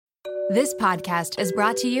This podcast is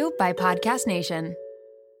brought to you by Podcast Nation.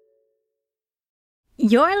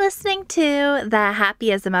 You're listening to the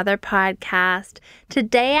Happy as a Mother podcast.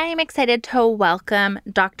 Today I am excited to welcome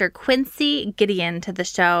Dr. Quincee Gideon to the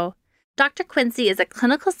show. Dr. Quincee is a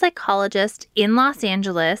clinical psychologist in Los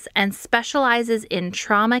Angeles and specializes in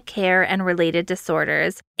trauma care and related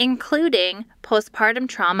disorders, including postpartum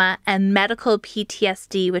trauma and medical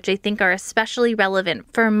PTSD, which I think are especially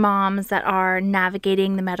relevant for moms that are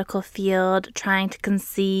navigating the medical field, trying to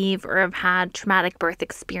conceive, or have had traumatic birth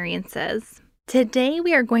experiences. Today,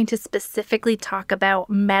 we are going to specifically talk about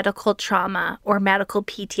medical trauma or medical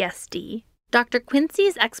PTSD. Dr.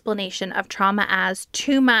 Quincee's explanation of trauma as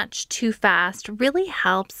too much, too fast really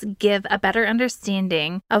helps give a better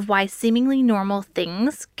understanding of why seemingly normal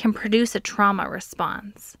things can produce a trauma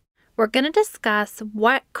response. We're going to discuss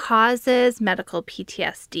what causes medical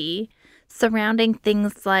PTSD surrounding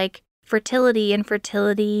things like fertility,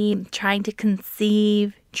 infertility, trying to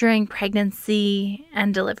conceive during pregnancy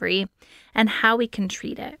and delivery, and how we can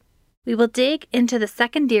treat it. We will dig into the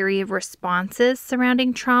secondary responses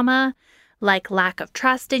surrounding trauma, like lack of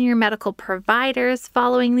trust in your medical providers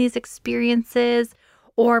following these experiences,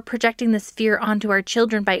 or projecting this fear onto our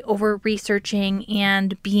children by over-researching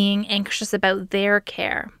and being anxious about their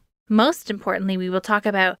care. Most importantly, we will talk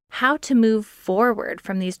about how to move forward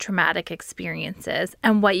from these traumatic experiences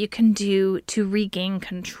and what you can do to regain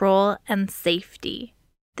control and safety.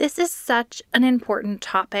 This is such an important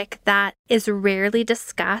topic that is rarely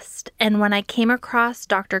discussed, and when I came across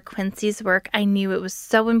Dr. Quincee's work, I knew it was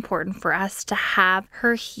so important for us to have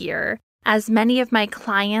her here, as many of my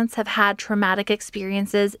clients have had traumatic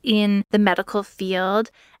experiences in the medical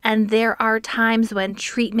field, and there are times when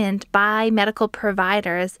treatment by medical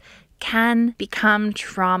providers can become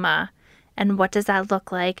trauma. And what does that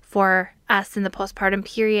look like for us in the postpartum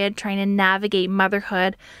period, trying to navigate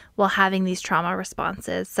motherhood while having these trauma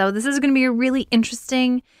responses? So this is going to be a really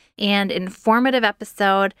interesting and informative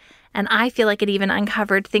episode. And I feel like it even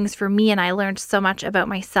uncovered things for me. And I learned so much about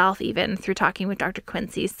myself even through talking with Dr.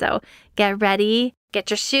 Quincee. So get ready, get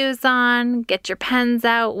your shoes on, get your pens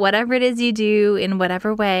out, whatever it is you do in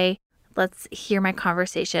whatever way. Let's hear my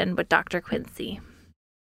conversation with Dr. Quincee.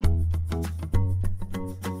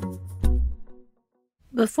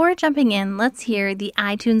 Before jumping in, let's hear the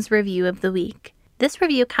iTunes review of the week. This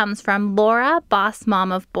review comes from Laura, Boss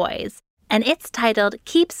Mom of Boys, and it's titled,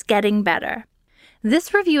 Keeps Getting Better.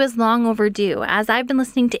 This review is long overdue, as I've been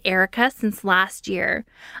listening to Erica since last year.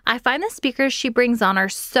 I find the speakers she brings on are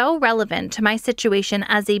so relevant to my situation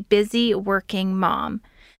as a busy working mom.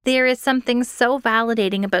 There is something so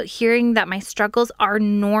validating about hearing that my struggles are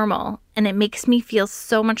normal, and it makes me feel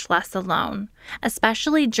so much less alone,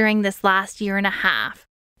 especially during this last year and a half.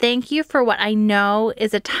 Thank you for what I know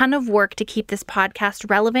is a ton of work to keep this podcast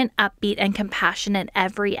relevant, upbeat, and compassionate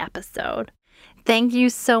every episode. Thank you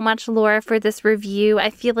so much, Laura, for this review. I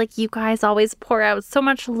feel like you guys always pour out so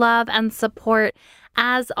much love and support.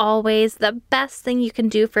 As always, the best thing you can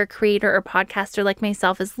do for a creator or podcaster like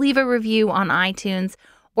myself is leave a review on iTunes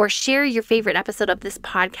or share your favorite episode of this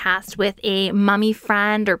podcast with a mommy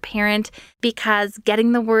friend or parent, because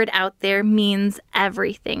getting the word out there means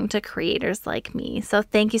everything to creators like me. So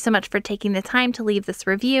thank you so much for taking the time to leave this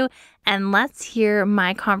review, and let's hear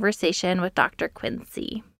my conversation with Dr.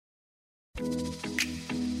 Quincee.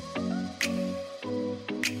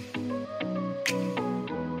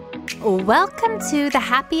 Welcome to the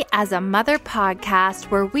Happy as a Mother podcast,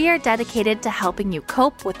 where we are dedicated to helping you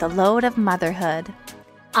cope with the load of motherhood.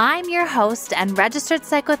 I'm your host and registered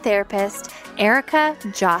psychotherapist, Erica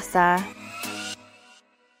Jossa.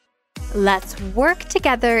 Let's work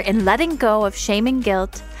together in letting go of shame and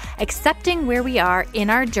guilt, accepting where we are in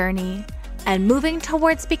our journey, and moving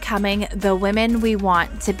towards becoming the women we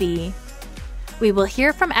want to be. We will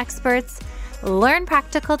hear from experts, learn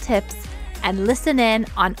practical tips, and listen in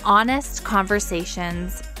on honest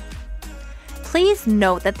conversations. Please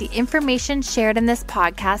note that the information shared in this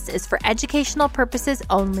podcast is for educational purposes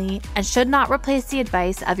only and should not replace the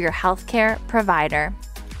advice of your healthcare provider.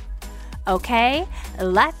 Okay,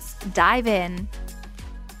 let's dive in.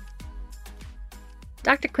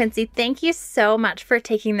 Dr. Quincee, thank you so much for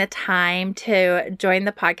taking the time to join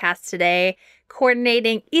the podcast today.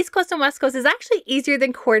 Coordinating East Coast and West Coast is actually easier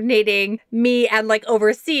than coordinating me and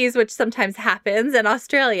overseas, which sometimes happens in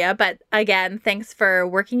Australia. But again, thanks for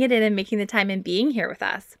working it in and making the time and being here with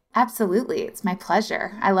us. Absolutely. It's my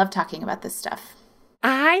pleasure. I love talking about this stuff.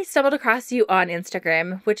 I stumbled across you on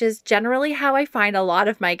Instagram, which is generally how I find a lot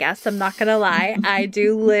of my guests. I'm not going to lie. I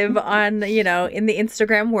do live on, in the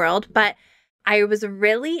Instagram world, but I was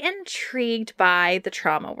really intrigued by the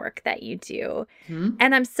trauma work that you do. Hmm?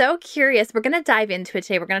 And I'm so curious. We're going to dive into it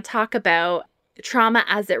today. We're going to talk about trauma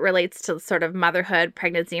as it relates to sort of motherhood,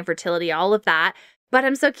 pregnancy, and fertility, all of that. But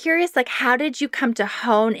I'm so curious, like, how did you come to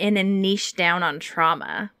hone in and niche down on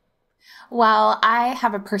trauma? Well, I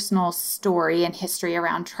have a personal story and history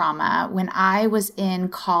around trauma. When I was in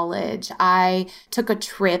college, I took a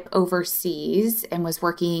trip overseas and was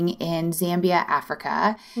working in Zambia,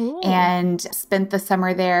 Africa, Ooh. and spent the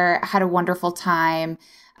summer there, had a wonderful time,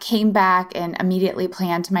 came back and immediately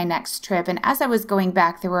planned my next trip. And as I was going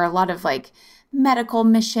back, there were a lot of medical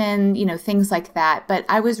mission, things like that. But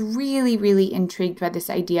I was really, really intrigued by this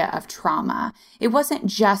idea of trauma. It wasn't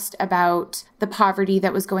just about the poverty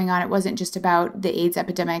that was going on. It wasn't just about the AIDS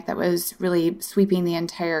epidemic that was really sweeping the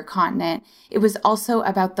entire continent. It was also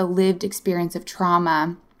about the lived experience of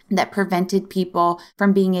trauma that prevented people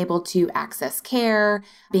from being able to access care,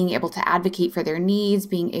 being able to advocate for their needs,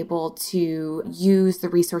 being able to use the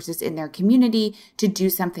resources in their community to do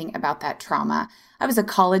something about that trauma. I was a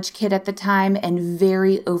college kid at the time and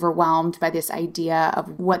very overwhelmed by this idea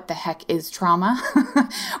of what the heck is trauma?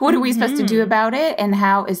 What are we supposed to do about it? And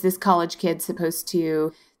how is this college kid supposed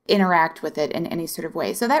to interact with it in any sort of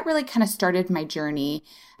way? So that really kind of started my journey.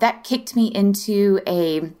 That kicked me into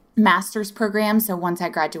a master's program. So once I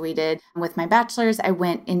graduated with my bachelor's, I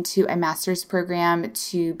went into a master's program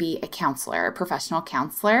to be a counselor, a professional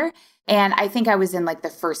counselor. And I think I was in the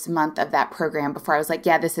first month of that program before I was like,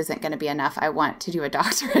 yeah, this isn't going to be enough. I want to do a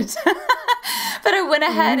doctorate. But I went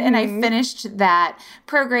ahead and I finished that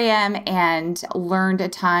program and learned a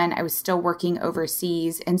ton. I was still working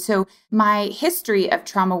overseas. And so my history of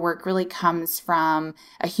trauma work really comes from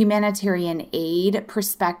a humanitarian aid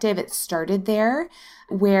perspective. It started there,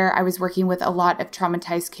 where I was working with a lot of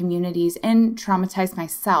traumatized communities and traumatized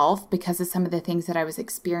myself because of some of the things that I was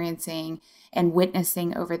experiencing and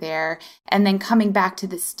witnessing over there, and then coming back to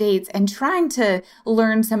the States and trying to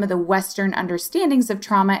learn some of the Western understandings of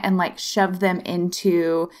trauma and shove them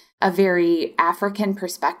into a very African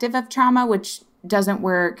perspective of trauma, which doesn't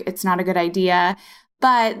work. It's not a good idea.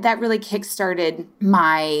 But that really kickstarted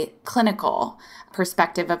my clinical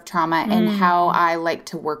perspective of trauma and how I like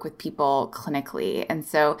to work with people clinically. And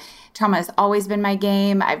so trauma has always been my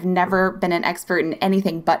game. I've never been an expert in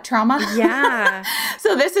anything but trauma. Yeah.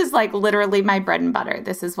 So this is literally my bread and butter.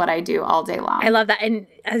 This is what I do all day long. I love that. And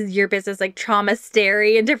as your business, trauma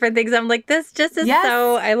stary and different things, I'm like, this just is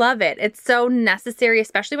so, I love it. It's so necessary,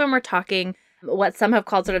 especially when we're talking what some have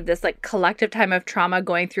called sort of this collective time of trauma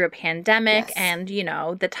going through a pandemic and,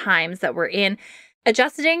 the times that we're in.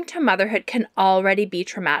 Adjusting to motherhood can already be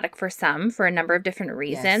traumatic for some for a number of different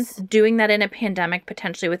reasons. Yes. Doing that in a pandemic,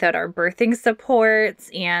 potentially without our birthing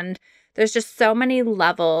supports, and there's just so many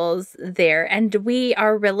levels there. And we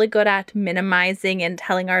are really good at minimizing and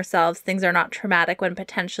telling ourselves things are not traumatic when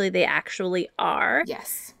potentially they actually are.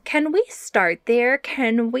 Yes. Can we start there?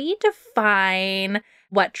 Can we define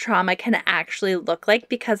what trauma can actually look like?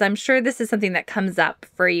 Because I'm sure this is something that comes up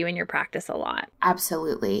for you in your practice a lot.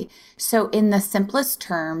 Absolutely. So in the simplest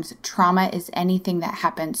terms, trauma is anything that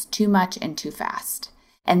happens too much and too fast.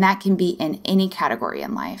 And that can be in any category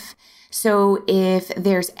in life. So if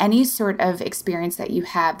there's any sort of experience that you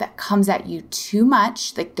have that comes at you too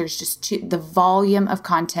much, there's just the volume of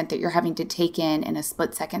content that you're having to take in a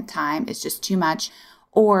split second time is just too much,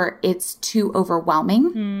 or it's too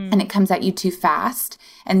overwhelming and it comes at you too fast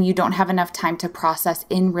and you don't have enough time to process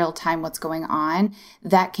in real time what's going on,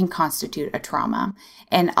 that can constitute a trauma.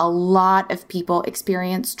 And a lot of people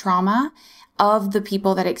experience trauma. Of the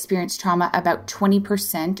people that experience trauma, about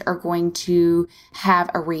 20% are going to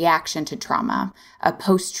have a reaction to trauma, a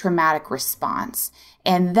post-traumatic response.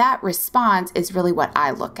 And that response is really what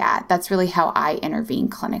I look at. That's really how I intervene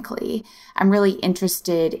clinically. I'm really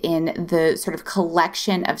interested in the sort of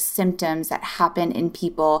collection of symptoms that happen in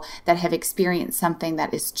people that have experienced something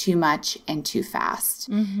that is too much and too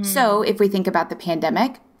fast. So if we think about the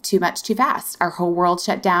pandemic, too much, too fast. Our whole world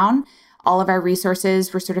shut down. All of our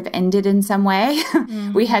resources were sort of ended in some way.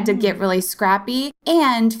 We had to get really scrappy.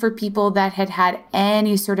 And for people that had had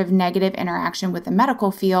any sort of negative interaction with the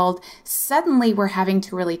medical field, suddenly we're having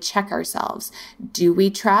to really check ourselves. Do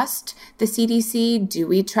we trust the CDC? Do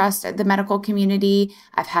we trust the medical community?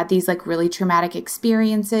 I've had these really traumatic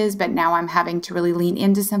experiences, but now I'm having to really lean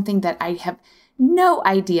into something that I have no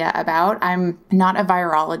idea about. I'm not a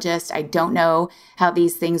virologist. I don't know how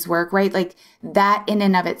these things work, right? That in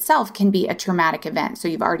and of itself can be a traumatic event. So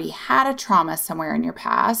you've already had a trauma somewhere in your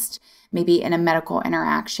past. maybe in a medical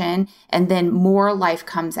interaction, and then more life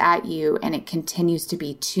comes at you and it continues to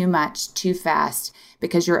be too much, too fast,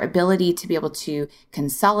 because your ability to be able to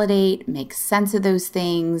consolidate, make sense of those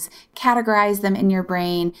things, categorize them in your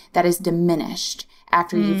brain, that is diminished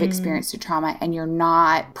after you've experienced a trauma and you're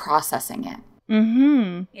not processing it.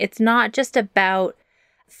 It's not just about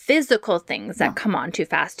physical things that come on too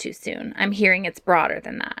fast too soon. I'm hearing it's broader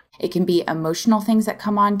than that. It can be emotional things that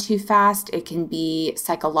come on too fast. It can be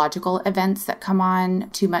psychological events that come on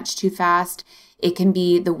too much too fast. It can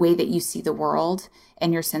be the way that you see the world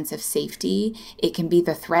and your sense of safety. It can be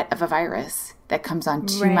the threat of a virus that comes on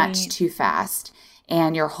too much too fast.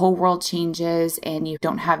 And your whole world changes and you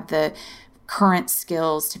don't have the current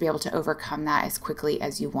skills to be able to overcome that as quickly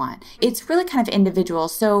as you want. It's really kind of individual.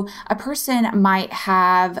 So a person might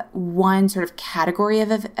have one sort of category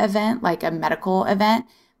of event, like a medical event,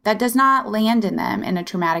 that does not land in them in a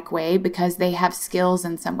traumatic way because they have skills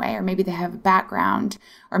in some way, or maybe they have a background,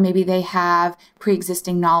 or maybe they have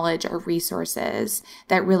pre-existing knowledge or resources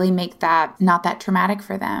that really make that not that traumatic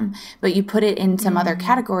for them. But you put it in some other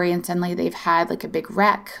category and suddenly they've had like a big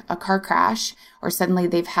wreck, a car crash, or suddenly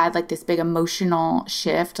they've had like this big emotional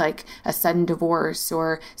shift, like a sudden divorce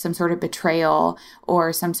or some sort of betrayal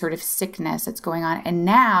or some sort of sickness that's going on. And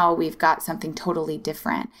now we've got something totally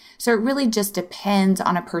different. So it really just depends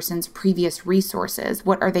on a person's previous resources.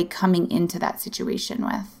 What are they coming into that situation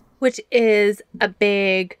with? Which is a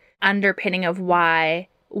big underpinning of why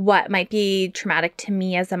what might be traumatic to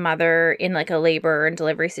me as a mother in like a labor and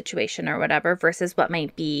delivery situation or whatever versus what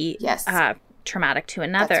might be traumatic to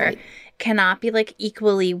another cannot be like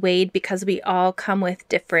equally weighed because we all come with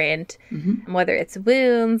different, whether it's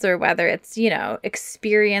wounds or whether it's, you know,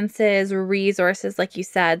 experiences, resources, like you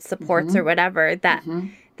said, supports or whatever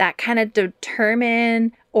that kind of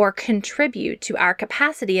determine or contribute to our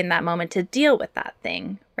capacity in that moment to deal with that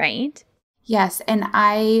thing, right? Yes. And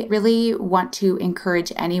I really want to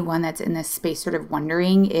encourage anyone that's in this space sort of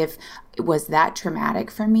wondering if it was that traumatic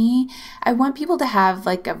for me. I want people to have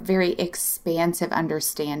like a very expansive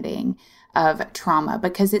understanding of trauma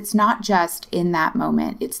because it's not just in that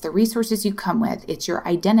moment. It's the resources you come with. It's your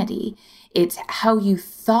identity. It's how you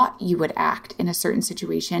thought you would act in a certain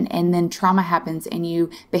situation, and then trauma happens and you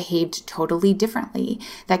behaved totally differently.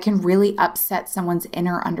 That can really upset someone's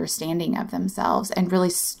inner understanding of themselves and really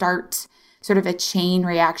start sort of a chain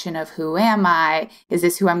reaction of who am I? Is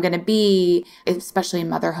this who I'm going to be? Especially in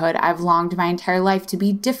motherhood, I've longed my entire life to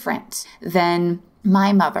be different than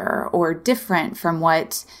my mother or different from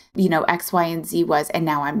what, you know, X, Y, and Z was, and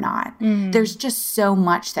now I'm not. There's just so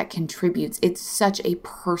much that contributes. It's such a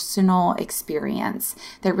personal experience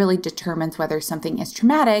that really determines whether something is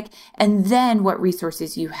traumatic and then what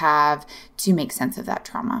resources you have to make sense of that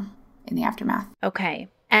trauma in the aftermath. Okay.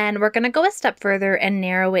 And we're going to go a step further and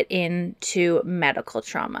narrow it into medical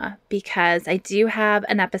trauma because I do have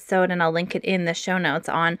an episode, and I'll link it in the show notes,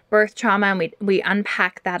 on birth trauma, and we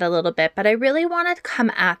unpack that a little bit. But I really want to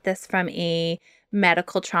come at this from a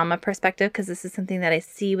medical trauma perspective because this is something that I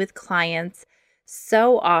see with clients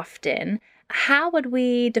so often. How would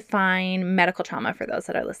we define medical trauma for those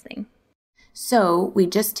that are listening? So we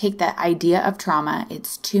just take the idea of trauma,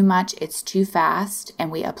 it's too much, it's too fast,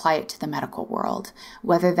 and we apply it to the medical world.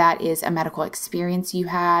 Whether that is a medical experience you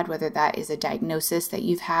had, whether that is a diagnosis that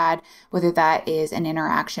you've had, whether that is an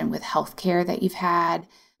interaction with healthcare that you've had,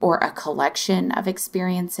 or a collection of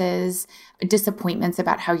experiences, disappointments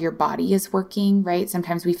about how your body is working, right?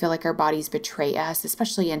 Sometimes we feel like our bodies betray us,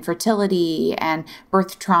 especially in fertility and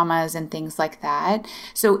birth traumas and things like that.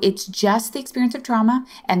 So it's just the experience of trauma,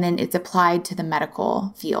 and then it's applied to the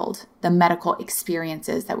medical field, the medical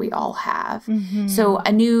experiences that we all have. So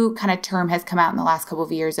a new kind of term has come out in the last couple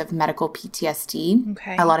of years of medical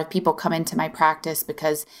PTSD. A lot of people come into my practice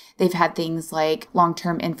because they've had things like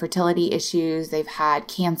long-term infertility issues, they've had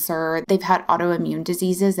cancer, they've had autoimmune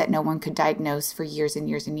diseases that no one could diagnose for years and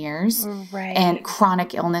years and years, and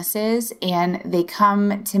chronic illnesses. And they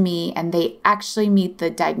come to me and they actually meet the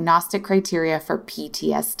diagnostic criteria for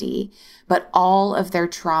PTSD. But all of their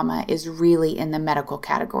trauma is really in the medical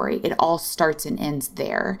category. It all starts and ends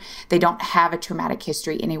there. They don't have a traumatic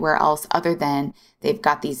history anywhere else other than they've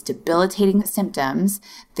got these debilitating symptoms.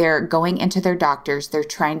 They're going into their doctors. They're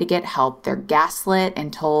trying to get help. They're gaslit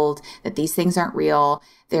and told that these things aren't real.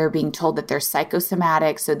 They're being told that they're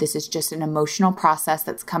psychosomatic. So this is just an emotional process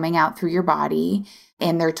that's coming out through your body.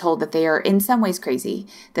 And they're told that they are in some ways crazy,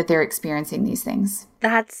 that they're experiencing these things.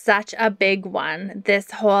 That's such a big one.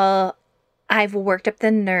 This whole, I've worked up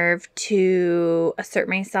the nerve to assert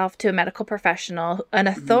myself to a medical professional, an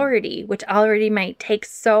authority, which already might take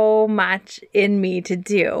so much in me to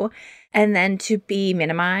do. and then to be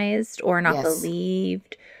minimized or not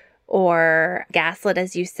believed or gaslit,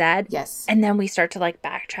 as you said. Yes. And then we start to like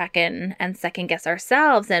backtrack and second guess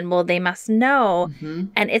ourselves and, well, they must know.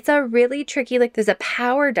 And it's a really tricky, like there's a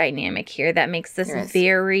power dynamic here that makes this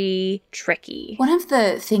very tricky. One of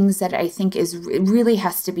the things that I think really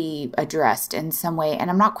has to be addressed in some way, and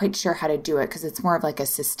I'm not quite sure how to do it because it's more of like a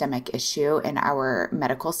systemic issue in our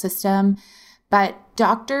medical system, but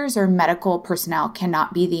doctors or medical personnel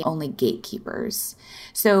cannot be the only gatekeepers.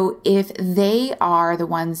 So if they are the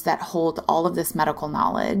ones that hold all of this medical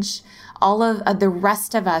knowledge, all of the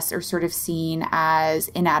rest of us are sort of seen as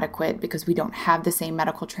inadequate because we don't have the same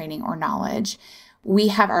medical training or knowledge. We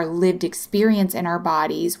have our lived experience in our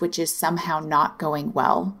bodies, which is somehow not going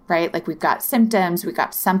well, right? Like we've got symptoms, we've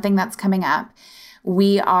got something that's coming up.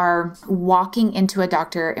 We are walking into a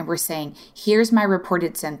doctor and we're saying, here's my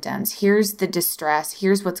reported symptoms, here's the distress,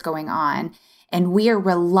 here's what's going on. And we are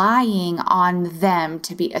relying on them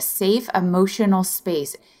to be a safe emotional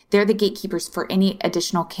space. They're the gatekeepers for any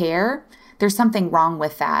additional care. There's something wrong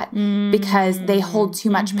with that because they hold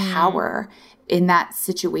too much power in that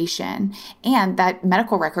situation, and that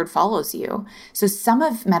medical record follows you. So some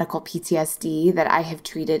of medical PTSD that I have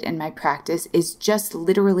treated in my practice is just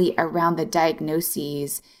literally around the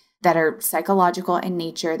diagnoses that are psychological in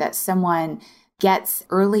nature that someone gets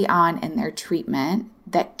early on in their treatment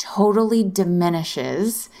that totally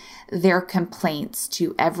diminishes their complaints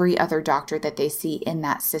to every other doctor that they see in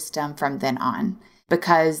that system from then on,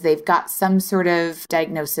 because they've got some sort of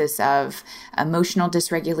diagnosis of emotional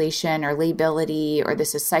dysregulation or lability, or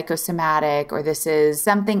this is psychosomatic, or this is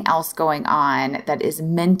something else going on that is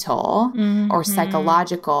mental or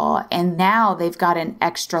psychological. And now they've got an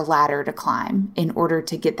extra ladder to climb in order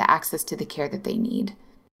to get the access to the care that they need.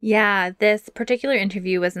 Yeah, this particular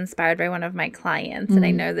interview was inspired by one of my clients, and I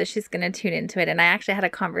know that she's going to tune into it. And I actually had a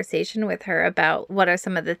conversation with her about what are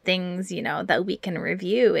some of the things, you know, that we can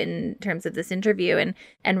review in terms of this interview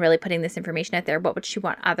and really putting this information out there. What would she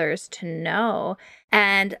want others to know?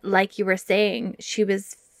 And like you were saying, she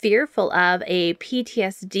was fearful of a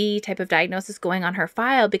PTSD type of diagnosis going on her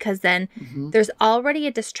file because then there's already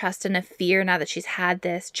a distrust and a fear now that she's had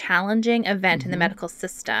this challenging event in the medical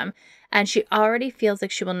system. And she already feels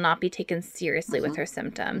like she will not be taken seriously with her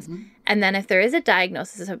symptoms. And then if there is a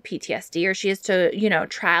diagnosis of PTSD, or she is to, you know,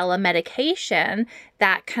 trial a medication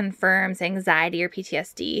that confirms anxiety or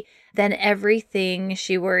PTSD, then everything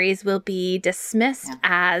she worries will be dismissed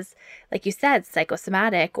as, like you said,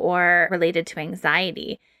 psychosomatic or related to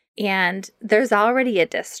anxiety. And there's already a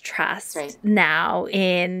distrust now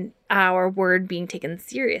in our word being taken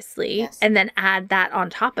seriously. And then add that on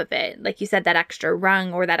top of it, like you said, that extra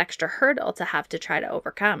rung or that extra hurdle to have to try to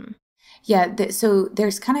overcome. Yeah. So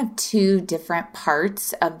there's kind of two different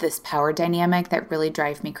parts of this power dynamic that really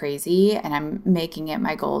drive me crazy. And I'm making it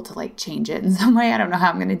my goal to like change it in some way. I don't know how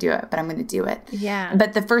I'm going to do it, but I'm going to do it. Yeah.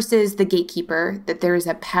 But the first is the gatekeeper, that there is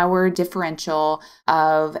a power differential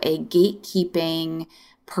of a gatekeeping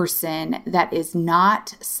person that is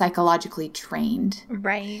not psychologically trained.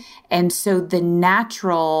 Right. And so the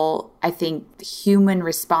natural, I think, human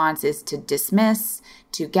response is to dismiss,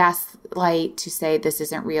 to gaslight, to say this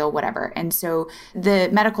isn't real, whatever. And so the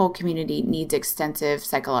medical community needs extensive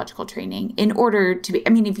psychological training in order to be, I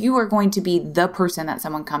mean, if you are going to be the person that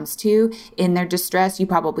someone comes to in their distress, you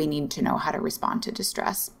probably need to know how to respond to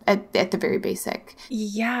distress at the very basic.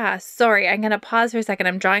 Yeah. Sorry, I'm going to pause for a second.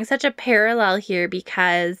 I'm drawing such a parallel here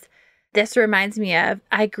because this reminds me of,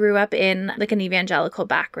 I grew up in like an evangelical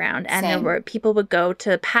background, and there were people would go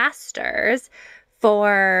to pastors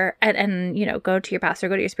for, and you know, go to your pastor,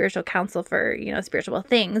 go to your spiritual counsel for, you know, spiritual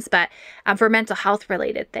things, but for mental health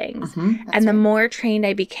related things. And the more trained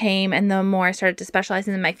I became and the more I started to specialize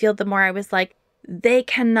in my field, the more I was like, they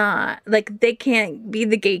can't be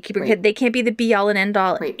the gatekeeper. They can't be the be all and end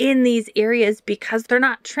all in these areas because they're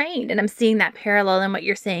not trained. And I'm seeing that parallel in what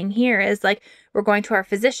you're saying here is like, we're going to our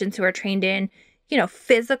physicians who are trained in, you know,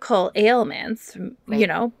 physical ailments, you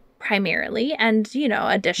know, primarily, and, you know,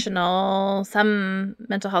 additional, some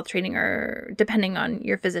mental health training or depending on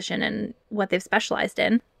your physician and what they've specialized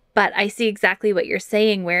in. But I see exactly what you're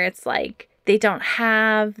saying where it's like, they don't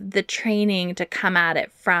have the training to come at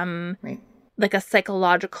it from like a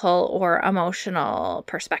psychological or emotional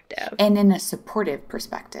perspective. And in a supportive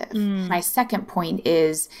perspective. My second point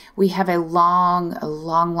is we have a long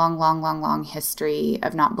history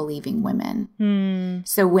of not believing women.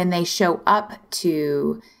 So when they show up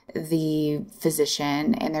to the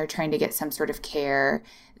physician and they're trying to get some sort of care,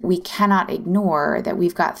 we cannot ignore that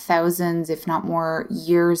we've got thousands, if not more,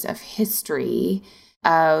 years of history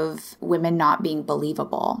of women not being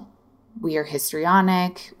believable. We are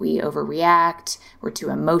histrionic, we overreact, we're too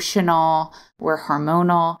emotional, we're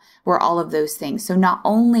hormonal, we're all of those things. So not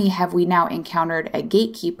only have we now encountered a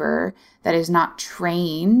gatekeeper that is not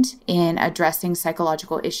trained in addressing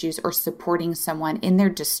psychological issues or supporting someone in their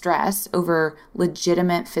distress over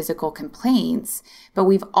legitimate physical complaints, but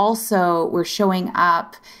we're showing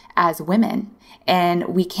up as women. And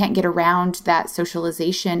we can't get around that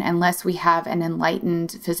socialization unless we have an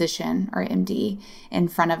enlightened physician or MD in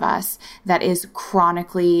front of us that is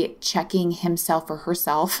chronically checking himself or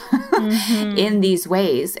herself in these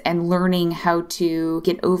ways and learning how to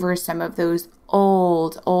get over some of those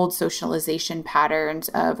old socialization patterns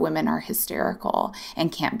of women are hysterical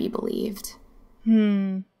and can't be believed.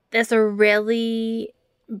 This really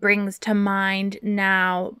brings to mind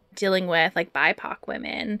now dealing with like BIPOC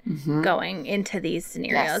women going into these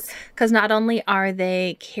scenarios. Because not only are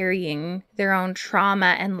they carrying their own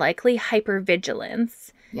trauma and likely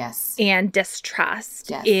hypervigilance and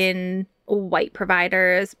distrust in white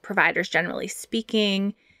providers generally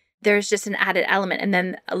speaking, there's just an added element. And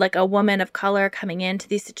then like a woman of color coming into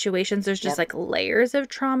these situations, there's just like layers of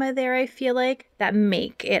trauma there, I feel like, that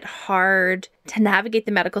make it hard to navigate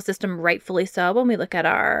the medical system, rightfully so, when we look at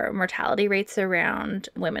our mortality rates around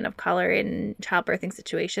women of color in childbirthing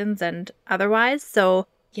situations and otherwise. So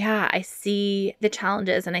yeah, I see the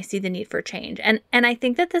challenges and I see the need for change. And I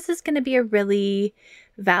think that this is going to be a really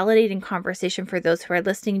validating conversation for those who are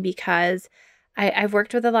listening, because I've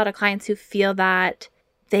worked with a lot of clients who feel that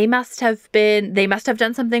they must have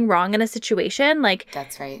done something wrong in a situation. Like,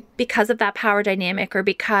 that's right. Because of that power dynamic, or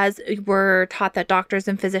because we're taught that doctors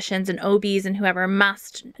and physicians and OBs and whoever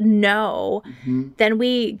must know, then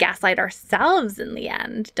we gaslight ourselves in the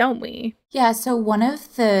end, don't we? Yeah. So one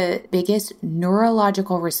of the biggest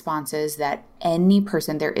neurological responses that any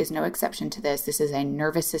person, there is no exception to this is a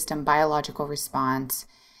nervous system biological response.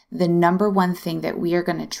 The number one thing that we are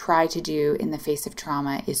going to try to do in the face of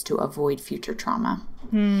trauma is to avoid future trauma.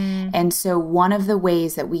 And so one of the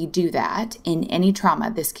ways that we do that in any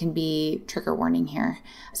trauma, this can be, trigger warning here,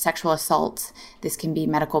 sexual assault, this can be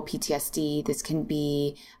medical PTSD, this can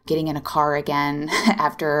be getting in a car again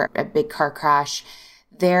after a big car crash.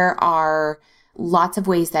 There are lots of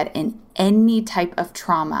ways that in any type of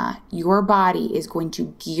trauma, your body is going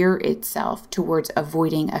to gear itself towards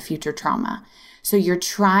avoiding a future trauma. So you're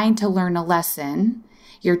trying to learn a lesson,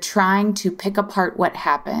 you're trying to pick apart what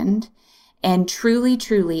happened, and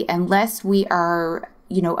truly, unless we are,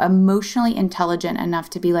 emotionally intelligent enough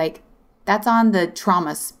to be like, that's on the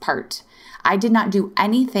trauma's part. I did not do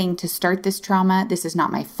anything to start this trauma. This is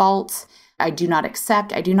not my fault. I do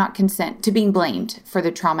not consent to being blamed for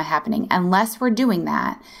the trauma happening. Unless we're doing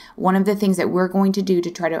that, one of the things that we're going to do to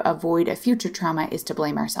try to avoid a future trauma is to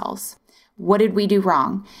blame ourselves. What did we do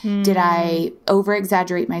wrong? Did I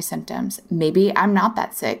over-exaggerate my symptoms? Maybe I'm not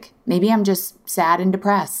that sick. Maybe I'm just sad and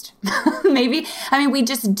depressed. We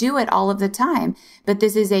just do it all of the time. But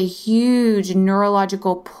this is a huge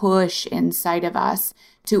neurological push inside of us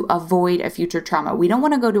to avoid a future trauma. We don't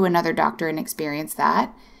want to go to another doctor and experience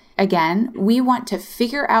that. Again, we want to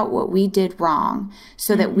figure out what we did wrong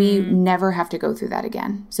so that we never have to go through that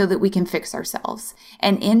again, so that we can fix ourselves.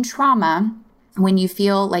 And in trauma, when you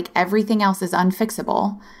feel like everything else is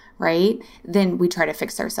unfixable, right, then we try to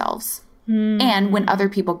fix ourselves. And when other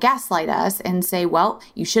people gaslight us and say, well,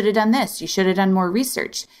 you should have done this, you should have done more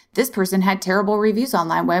research. This person had terrible reviews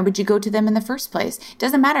online. Why would you go to them in the first place? It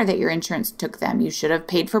doesn't matter that your insurance took them. You should have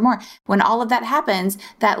paid for more. When all of that happens,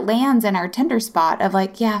 that lands in our tender spot of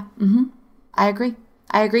like, I agree.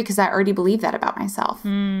 I agree because I already believe that about myself,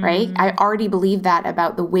 right? I already believe that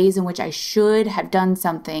about the ways in which I should have done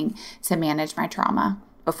something to manage my trauma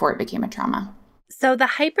before it became a trauma. So the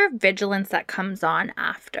hypervigilance that comes on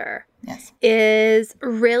after is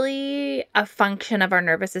really a function of our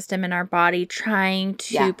nervous system and our body trying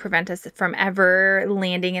to prevent us from ever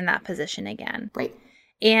landing in that position again. Right.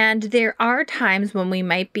 And there are times when we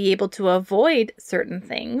might be able to avoid certain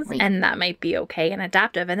things, and that might be okay and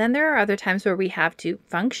adaptive. And then there are other times where we have to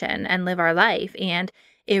function and live our life, and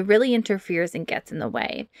it really interferes and gets in the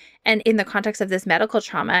way. And in the context of this medical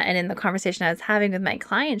trauma, and in the conversation I was having with my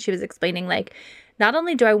client, she was explaining, like, not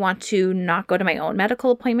only do I want to not go to my own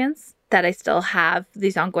medical appointments, that I still have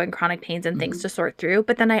these ongoing chronic pains and things to sort through,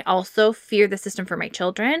 but then I also fear the system for my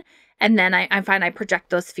children. And then I find I project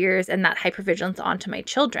those fears and that hypervigilance onto my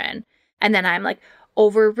children. And then I'm like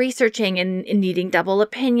over researching and needing double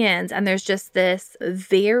opinions. And there's just this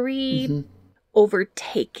very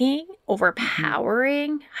overtaking,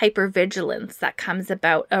 overpowering hypervigilance that comes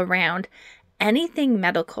about around anything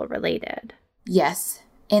medical related. Yes.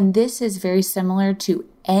 And this is very similar to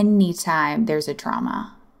any time there's a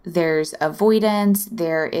trauma, there's avoidance,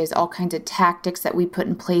 there is all kinds of tactics that we put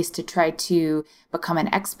in place to try to become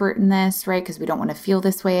an expert in this, right? Because we don't want to feel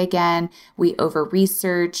this way again. We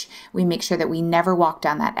over-research. We make sure that we never walk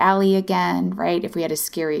down that alley again, right? If we had a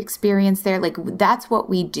scary experience there, like that's what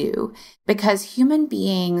we do. Because human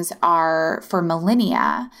beings are, for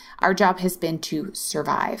millennia, our job has been to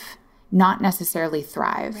survive, not necessarily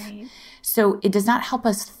thrive. Right. So it does not help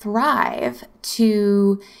us thrive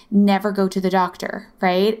to never go to the doctor,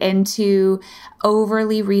 right? And to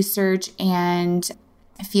overly research and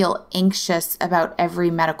feel anxious about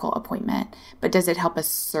every medical appointment. But does it help us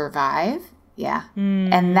survive? Yeah.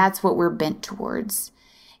 And that's what we're bent towards.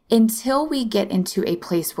 Until we get into a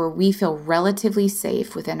place where we feel relatively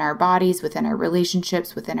safe within our bodies, within our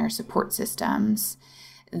relationships, within our support systems,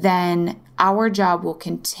 then our job will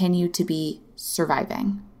continue to be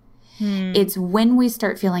surviving. It's when we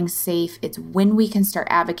start feeling safe. It's when we can start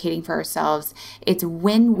advocating for ourselves. It's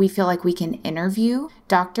when we feel like we can interview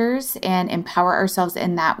doctors and empower ourselves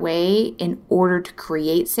in that way in order to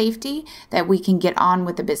create safety that we can get on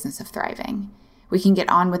with the business of thriving. We can get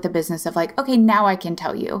on with the business of like, okay, now I can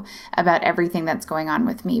tell you about everything that's going on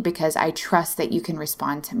with me because I trust that you can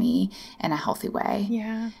respond to me in a healthy way.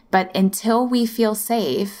 Yeah. But until we feel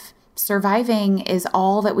safe, surviving is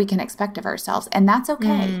all that we can expect of ourselves. And that's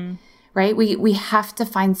okay. Right? We have to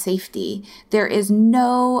find safety. There is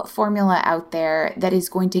no formula out there that is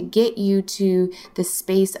going to get you to the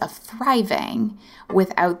space of thriving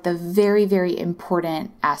without the very, very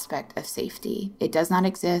important aspect of safety. It does not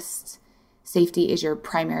exist. Safety is your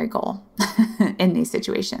primary goal in these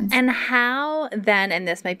situations. And how then, and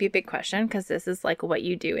this might be a big question because this is like what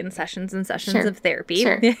you do in sessions and sessions of therapy,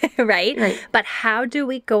 right? But how do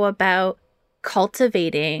we go about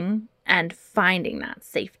cultivating and finding that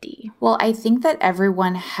safety? Well, I think that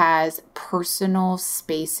everyone has personal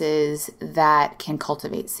spaces that can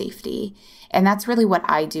cultivate safety. And that's really what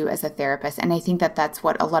I do as a therapist. And I think that that's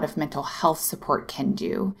what a lot of mental health support can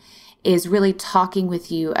do, is really talking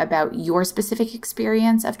with you about your specific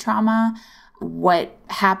experience of trauma, what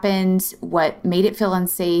happened, what made it feel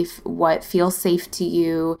unsafe, what feels safe to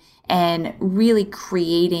you, and really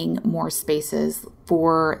creating more spaces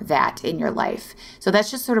for that in your life. So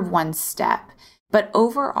that's just sort of one step. But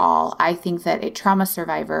overall, I think that a trauma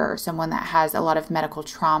survivor or someone that has a lot of medical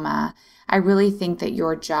trauma, I really think that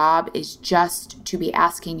your job is just to be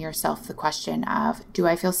asking yourself the question of, do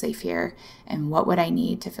I feel safe here? And what would I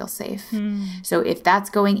need to feel safe? So if that's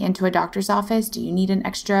going into a doctor's office, do you need an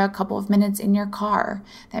extra couple of minutes in your car?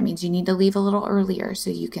 That means you need to leave a little earlier so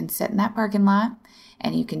you can sit in that parking lot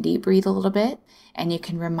and you can deep breathe a little bit and you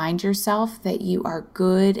can remind yourself that you are a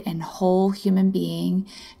good and whole human being,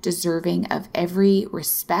 deserving of every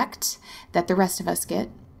respect that the rest of us get.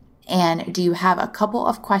 And do you have a couple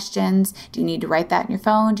of questions? Do you need to write that in your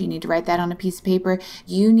phone? Do you need to write that on a piece of paper?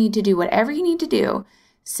 You need to do whatever you need to do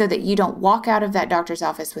so that you don't walk out of that doctor's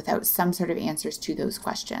office without some sort of answers to those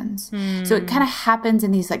questions. So it kind of happens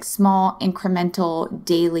in these like small incremental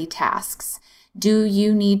daily tasks. Do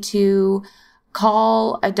you need to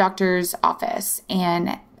call a doctor's office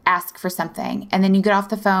and ask for something? And then you get off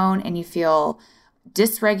the phone and you feel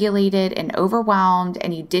dysregulated and overwhelmed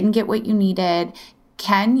and you didn't get what you needed.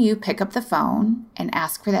 Can you pick up the phone and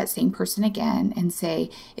ask for that same person again and say,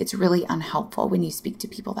 it's really unhelpful when you speak to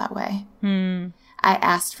people that way? I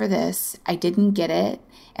asked for this. I didn't get it.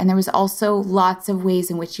 And there was also lots of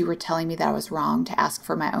ways in which you were telling me that I was wrong to ask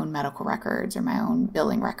for my own medical records or my own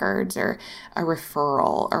billing records or a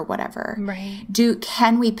referral or whatever. Right.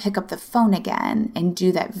 Can we pick up the phone again and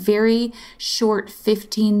do that very short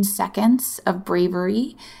 15 seconds of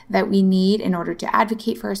bravery that we need in order to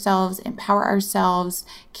advocate for ourselves, empower ourselves?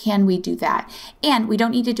 Can we do that? And we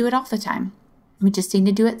don't need to do it all the time. We just need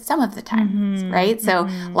to do it some of the time, right? So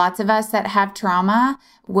lots of us that have trauma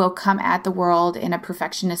will come at the world in a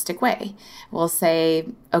perfectionistic way. We'll say,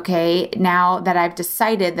 okay, now that I've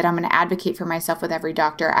decided that I'm going to advocate for myself with every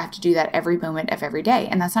doctor, I have to do that every moment of every day.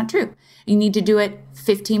 And that's not true. You need to do it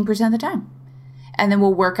 15% of the time. And then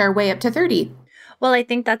we'll work our way up to 30. Well, I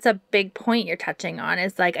think that's a big point you're touching on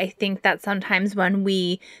is like, I think that sometimes when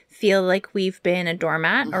we feel like we've been a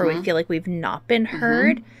doormat or we feel like we've not been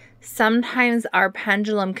heard, sometimes our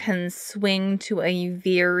pendulum can swing to a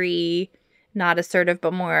very not assertive,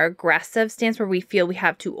 but more aggressive stance where we feel we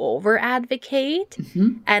have to over advocate.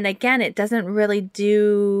 And again, it doesn't really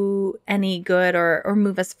do any good or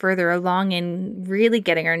move us further along in really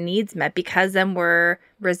getting our needs met, because then we're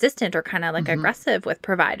resistant or kind of like aggressive with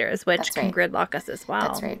providers, which can gridlock us as well.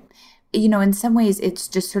 That's right. You know, in some ways, it's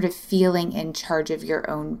just sort of feeling in charge of your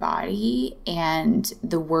own body and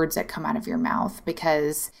the words that come out of your mouth,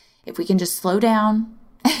 because if we can just slow down,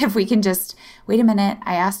 If we can just, wait a minute,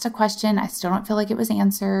 I asked a question, I still don't feel like it was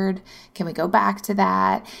answered. Can we go back to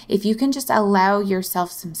that? If you can just allow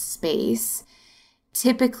yourself some space,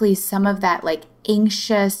 typically some of that like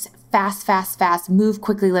anxious, fast, move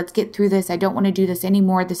quickly, let's get through this. I don't want to do this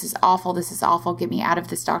anymore. This is awful. Get me out of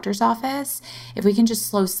this doctor's office. If we can just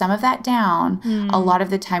slow some of that down, a lot of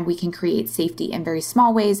the time we can create safety in very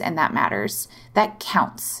small ways, and that matters. That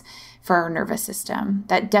counts for our nervous system.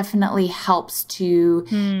 That definitely helps to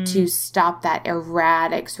stop that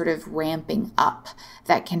erratic sort of ramping up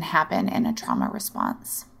that can happen in a trauma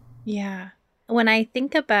response. Yeah. When I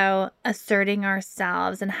think about asserting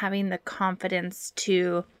ourselves and having the confidence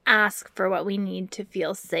to ask for what we need to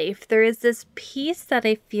feel safe, there is this piece that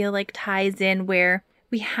I feel like ties in where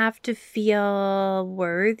we have to feel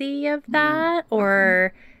worthy of that,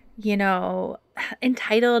 or, you know,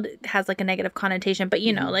 entitled has like a negative connotation, but,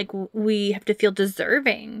 you know, like we have to feel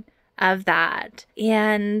deserving of that.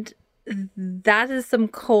 And that is some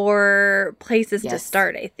core places to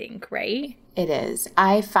start, I think, right? It is.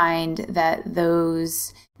 I find that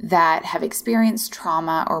those that have experienced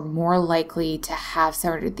trauma are more likely to have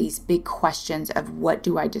sort of these big questions of what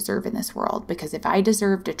do I deserve in this world? Because if I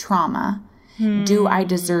deserved a trauma, do I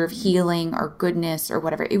deserve healing or goodness or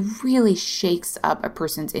whatever? It really shakes up a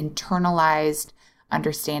person's internalized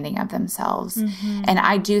understanding of themselves. And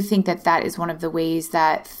I do think that that is one of the ways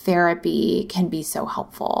that therapy can be so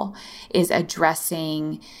helpful, is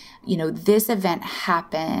addressing, you know, this event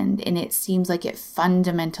happened and it seems like it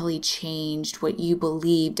fundamentally changed what you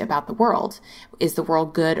believed about the world. Is the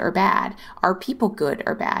world good or bad? Are people good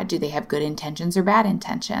or bad? Do they have good intentions or bad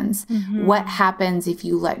intentions? What happens if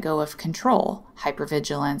you let go of control,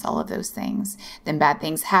 hypervigilance, all of those things? Then bad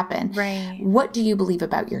things happen. Right. What do you believe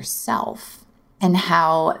about yourself and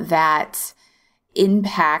how that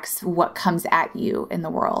impacts what comes at you in the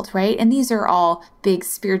world, right? And these are all big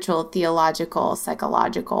spiritual, theological,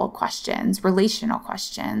 psychological questions, relational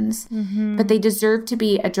questions, but they deserve to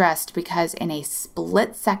be addressed because in a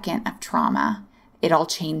split second of trauma, it all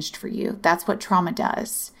changed for you. That's what trauma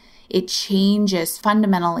does. It changes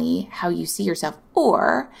fundamentally how you see yourself,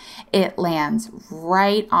 or it lands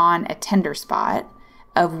right on a tender spot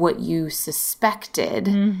of what you suspected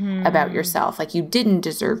about yourself. Like you didn't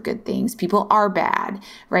deserve good things. People are bad,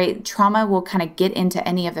 right? Trauma will kind of get into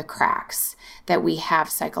any of the cracks that we have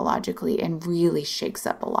psychologically and really shakes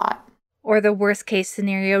up a lot. Or the worst case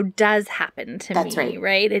scenario does happen to That's me,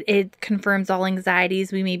 right? It confirms all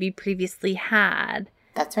anxieties we maybe previously had.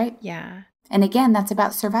 That's right. Yeah. And again, that's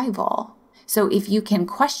about survival. So if you can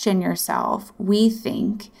question yourself, we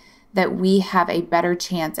think that we have a better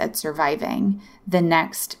chance at surviving the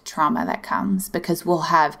next trauma that comes because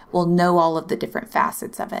we'll know all of the different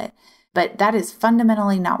facets of it. But that is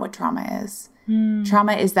fundamentally not what trauma is.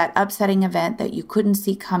 Trauma is that upsetting event that you couldn't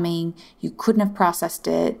see coming, you couldn't have processed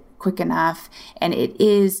it quick enough, and it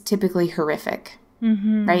is typically horrific,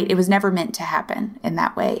 right? It was never meant to happen in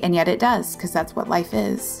that way, and yet it does because that's what life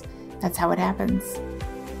is. That's how it happens.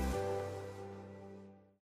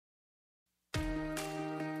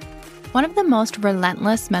 One of the most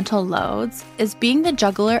relentless mental loads is being the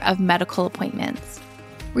juggler of medical appointments.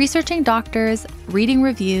 Researching doctors, reading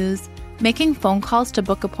reviews, making phone calls to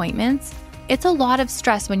book appointments, it's a lot of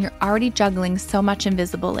stress when you're already juggling so much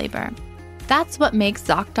invisible labor. That's what makes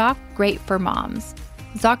ZocDoc great for moms.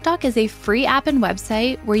 ZocDoc is a free app and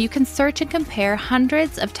website where you can search and compare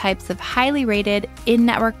hundreds of types of highly rated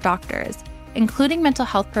in-network doctors, including mental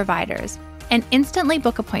health providers, and instantly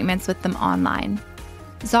book appointments with them online.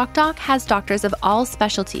 ZocDoc has doctors of all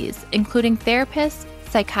specialties, including therapists,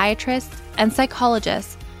 psychiatrists, and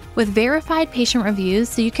psychologists, with verified patient reviews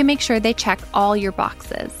so you can make sure they check all your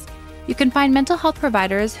boxes. You can find mental health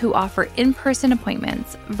providers who offer in-person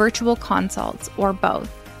appointments, virtual consults, or both,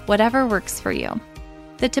 whatever works for you.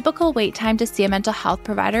 The typical wait time to see a mental health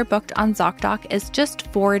provider booked on ZocDoc is just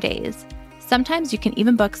 4 days. Sometimes you can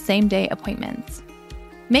even book same-day appointments.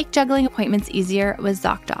 Make juggling appointments easier with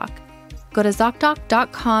ZocDoc. Go to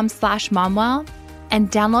ZocDoc.com/momwell and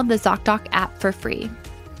download the ZocDoc app for free.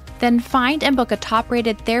 Then find and book a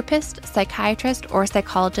top-rated therapist, psychiatrist, or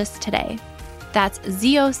psychologist today. That's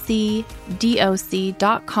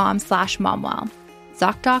ZocDoc.com/momwell.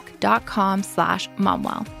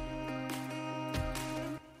 ZocDoc.com/momwell.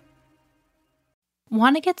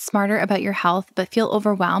 Want to get smarter about your health but feel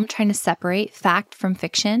overwhelmed trying to separate fact from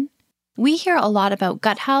fiction? We hear a lot about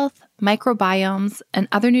gut health, microbiomes, and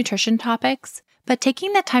other nutrition topics, but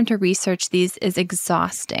taking the time to research these is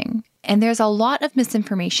exhausting, and there's a lot of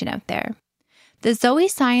misinformation out there. The Zoe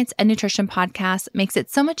Science and Nutrition podcast makes it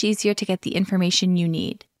so much easier to get the information you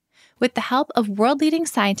need. With the help of world-leading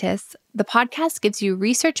scientists, the podcast gives you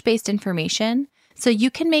research-based information so you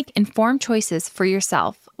can make informed choices for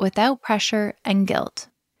yourself without pressure and guilt.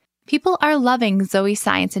 People are loving Zoe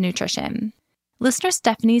Science and Nutrition. Listener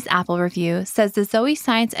Stephanie's Apple review says the Zoe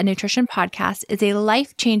Science and Nutrition podcast is a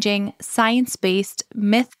life-changing, science-based,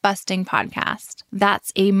 myth-busting podcast.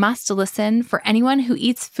 That's a must-listen for anyone who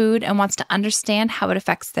eats food and wants to understand how it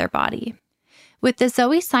affects their body. With the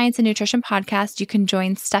Zoe Science and Nutrition podcast, you can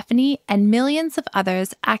join Stephanie and millions of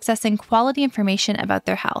others accessing quality information about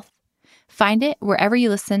their health. Find it wherever you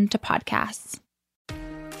listen to podcasts.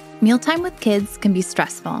 Mealtime with kids can be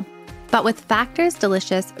stressful. But with Factor's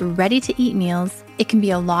delicious, ready-to-eat meals, it can be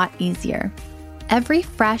a lot easier. Every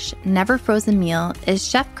fresh, never-frozen meal is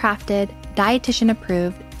chef-crafted,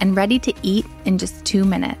 dietitian-approved, and ready to eat in just 2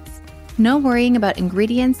 minutes. No worrying about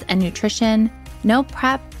ingredients and nutrition, no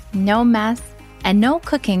prep, no mess, and no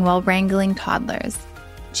cooking while wrangling toddlers.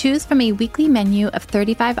 Choose from a weekly menu of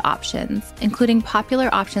 35 options, including popular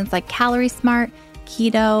options like Calorie Smart,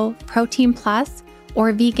 Keto, Protein Plus,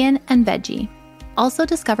 or Vegan and Veggie. Also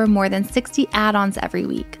discover more than 60 add-ons every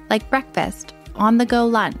week, like breakfast, on-the-go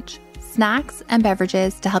lunch, snacks, and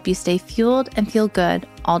beverages to help you stay fueled and feel good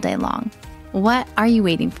all day long. What are you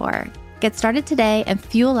waiting for? Get started today and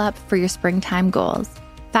fuel up for your springtime goals.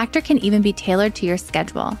 Factor can even be tailored to your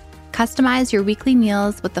schedule. Customize your weekly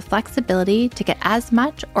meals with the flexibility to get as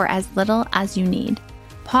much or as little as you need.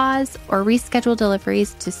 Pause or reschedule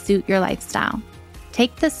deliveries to suit your lifestyle.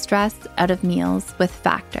 Take the stress out of meals with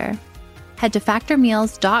Factor. Head to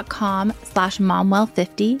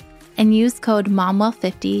factormeals.com/momwell50 and use code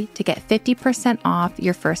momwell50 to get 50% off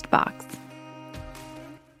your first box.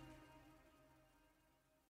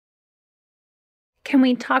 Can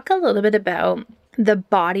we talk a little bit about the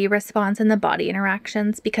body response and the body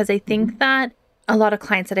interactions? Because I think that a lot of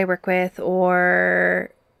clients that I work with or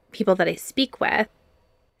people that I speak with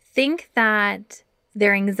think that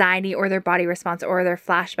their anxiety or their body response or their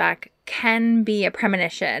flashback can be a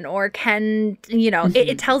premonition or can,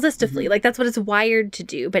 it tells us to flee. Like that's what it's wired to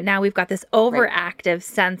do. But now we've got this overactive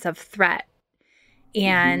sense of threat.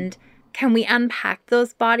 And can we unpack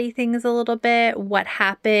those body things a little bit? What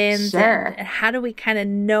happens? Sure. And how do we kind of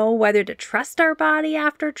know whether to trust our body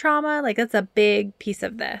after trauma? Like that's a big piece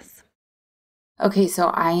of this. Okay, so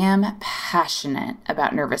I am passionate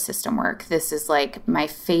about nervous system work. This is like my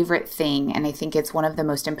favorite thing, and I think it's one of the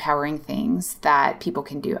most empowering things that people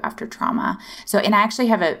can do after trauma. So, and I actually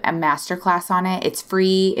have a masterclass on it. It's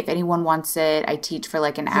free if anyone wants it. I teach for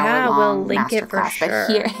like an hour-long we'll link masterclass. It for sure. But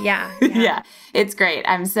here, yeah, it's great.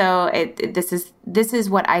 This is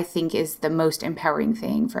what I think is the most empowering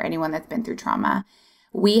thing for anyone that's been through trauma.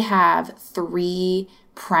 We have 3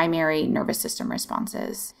 primary nervous system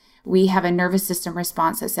responses. We have a nervous system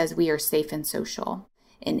response that says we are safe and social.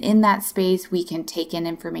 And in that space, we can take in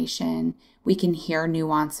information. We can hear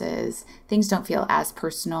nuances. Things don't feel as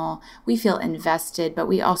personal. We feel invested, but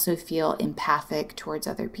we also feel empathic towards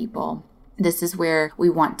other people. This is where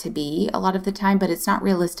we want to be a lot of the time, but it's not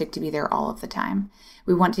realistic to be there all of the time.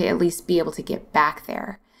 We want to at least be able to get back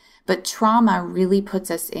there. But trauma really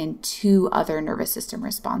puts us in 2 other nervous system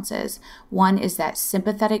responses. One is that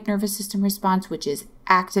sympathetic nervous system response, which is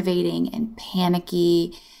activating and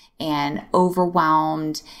panicky and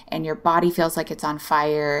overwhelmed, and your body feels like it's on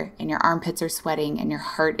fire, and your armpits are sweating, and your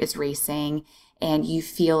heart is racing, and you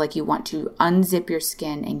feel like you want to unzip your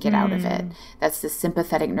skin and get out of it. That's the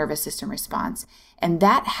sympathetic nervous system response. And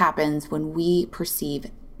that happens when we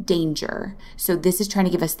perceive danger. So this is trying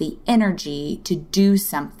to give us the energy to do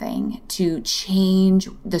something, to change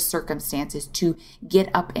the circumstances, to get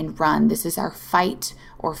up and run. This is our fight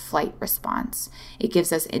or flight response. It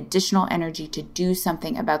gives us additional energy to do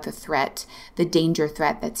something about the threat, the danger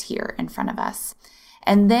threat that's here in front of us.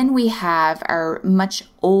 And then we have our much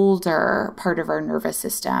older part of our nervous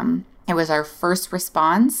system. It was our first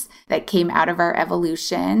response that came out of our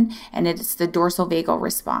evolution, and it's the dorsal vagal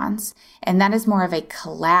response. And that is more of a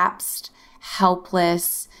collapsed,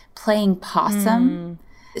 helpless, playing possum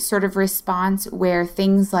sort of response where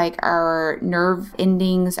things like our nerve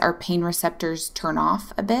endings, our pain receptors turn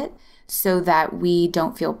off a bit so that we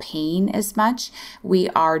don't feel pain as much. We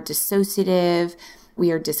are dissociative.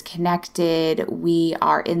 We are disconnected. We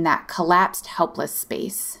are in that collapsed, helpless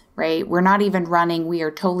space, right? We're not even running. We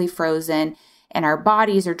are totally frozen, and our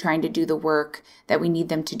bodies are trying to do the work that we need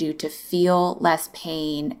them to do to feel less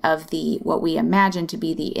pain of what we imagine to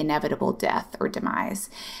be the inevitable death or demise.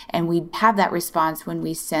 And we have that response when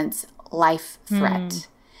we sense life threat.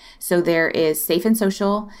 So there is safe and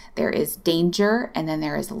social, there is danger, and then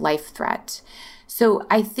there is life threat. So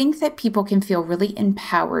I think that people can feel really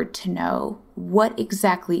empowered to know what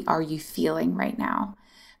exactly are you feeling right now,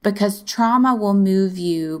 because trauma will move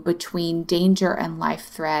you between danger and life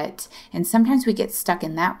threat. And sometimes we get stuck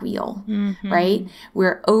in that wheel, right?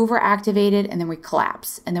 We're overactivated and then we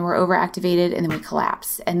collapse. And then we're overactivated and then we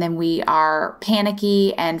collapse. And then we are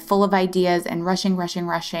panicky and full of ideas and rushing,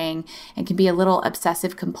 and can be a little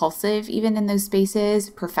obsessive compulsive even in those spaces,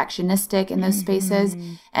 perfectionistic in those spaces.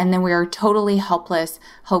 And then we are totally helpless,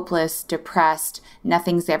 hopeless, depressed.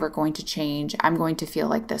 Nothing's ever going to change. I'm going to feel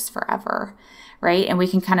like this forever. Right? And we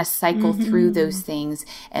can kind of cycle through those things.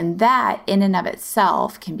 And that in and of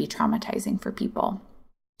itself can be traumatizing for people.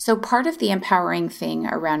 So part of the empowering thing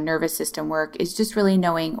around nervous system work is just really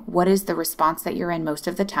knowing what is the response that you're in most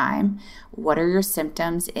of the time, what are your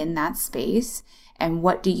symptoms in that space, and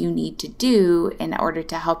what do you need to do in order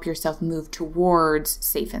to help yourself move towards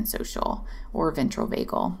safe and social, or ventral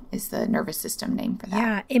vagal is the nervous system name for that.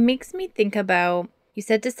 Yeah, it makes me think about, you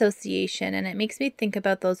said dissociation, and it makes me think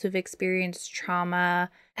about those who've experienced trauma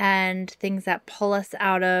and things that pull us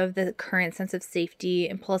out of the current sense of safety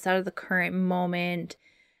and pull us out of the current moment,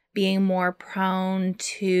 being more prone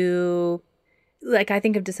to, like, I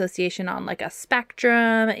think of dissociation on like a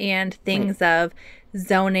spectrum, and things of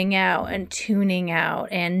zoning out and tuning out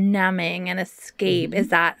and numbing and escape. Is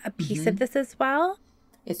that a piece of this as well?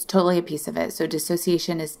 It's totally a piece of it. So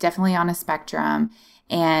dissociation is definitely on a spectrum.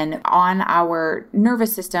 And on our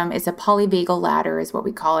nervous system, it's a polyvagal ladder is what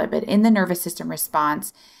we call it. But in the nervous system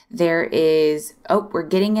response, there is, we're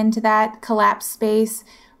getting into that collapse space.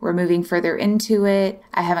 We're moving further into it.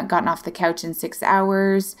 I haven't gotten off the couch in 6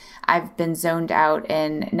 hours. I've been zoned out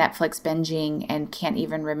in Netflix binging and can't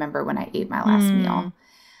even remember when I ate my last meal.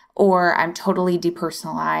 Or I'm totally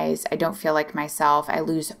depersonalized. I don't feel like myself. I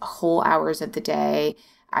lose whole hours of the day.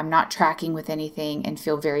 I'm not tracking with anything and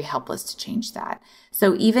feel very helpless to change that.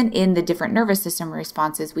 So even in the different nervous system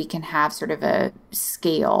responses, we can have sort of a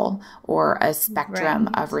scale or a spectrum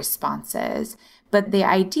of responses. But the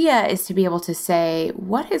idea is to be able to say,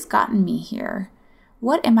 what has gotten me here?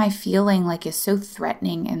 What am I feeling like is so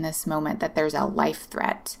threatening in this moment that there's a life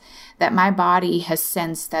threat, that my body has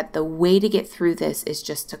sensed that the way to get through this is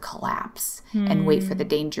just to collapse and wait for the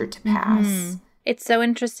danger to pass? It's so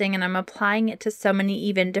interesting, and I'm applying it to so many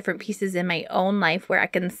even different pieces in my own life where I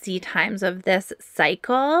can see times of this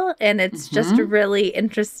cycle, and it's just really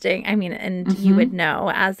interesting. I mean, and you would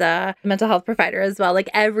know as a mental health provider as well, like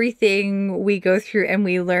everything we go through and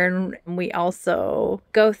we learn, we also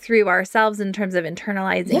go through ourselves in terms of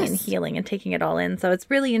internalizing and healing and taking it all in. So it's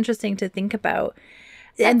really interesting to think about.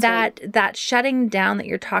 And that shutting down that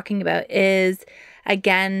you're talking about is,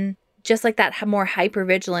 again, just like that more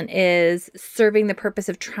hypervigilant is serving the purpose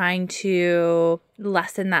of trying to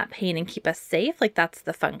lessen that pain and keep us safe. Like that's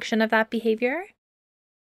the function of that behavior.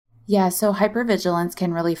 Yeah, so hypervigilance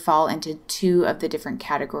can really fall into two of the different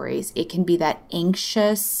categories. It can be that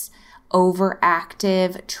anxious,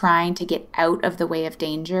 overactive, trying to get out of the way of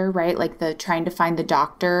danger, right? Like the trying to find the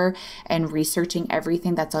doctor and researching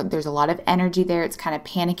everything. There's a lot of energy there. It's kind of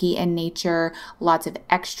panicky in nature, lots of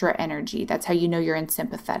extra energy. That's how you know you're in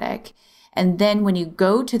sympathetic. And then when you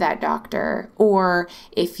go to that doctor, or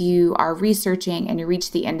if you are researching and you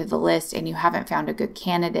reach the end of the list and you haven't found a good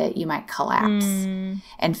candidate, you might collapse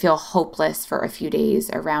and feel hopeless for a few days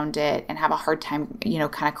around it and have a hard time,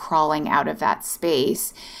 kind of crawling out of that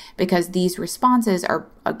space, because these responses are,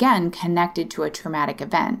 again, connected to a traumatic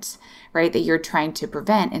event, right, that you're trying to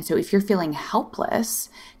prevent. And so if you're feeling helpless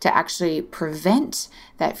to actually prevent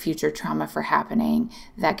that future trauma from happening,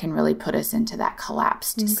 that can really put us into that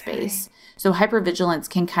collapsed space. So hypervigilance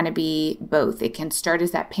can kind of be both. It can start as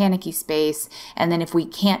that panicky space, and then if we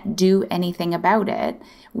can't do anything about it,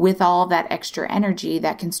 with all that extra energy,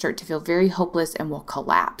 that can start to feel very hopeless and will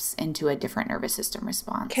collapse into a different nervous system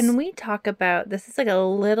response. Can we talk about, this is like a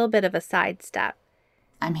little bit of a sidestep,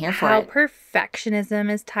 I'm here for how it. perfectionism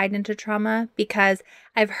is tied into trauma? Because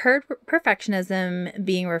I've heard perfectionism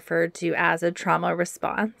being referred to as a trauma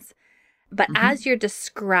response. But as you're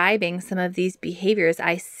describing some of these behaviors,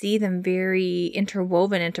 I see them very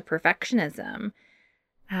interwoven into perfectionism.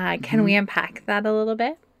 Can we unpack that a little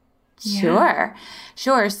bit? Sure.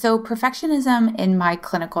 So perfectionism in my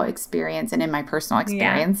clinical experience and in my personal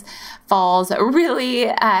experience falls really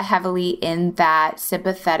heavily in that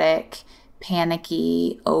sympathetic,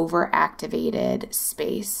 panicky, overactivated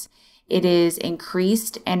space. It is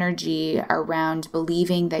increased energy around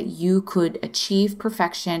believing that you could achieve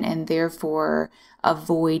perfection and therefore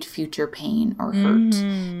avoid future pain or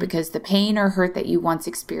hurt, because the pain or hurt that you once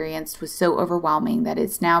experienced was so overwhelming that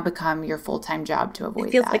it's now become your full-time job to avoid that.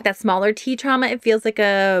 It feels like that smaller T trauma. It feels like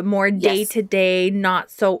a more day-to-day,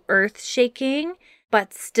 not so earth-shaking,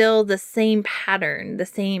 but still the same pattern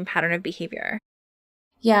of behavior.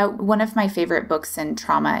 Yeah, one of my favorite books in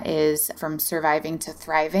trauma is From Surviving to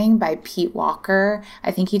Thriving by Pete Walker.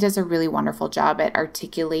 I think he does a really wonderful job at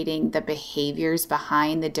articulating the behaviors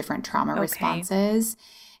behind the different trauma responses.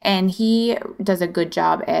 And he does a good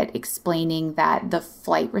job at explaining that the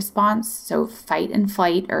flight response, so fight and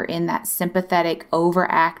flight, are in that sympathetic,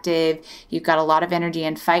 overactive, you've got a lot of energy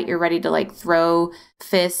in fight, you're ready to like throw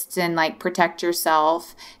fists and like protect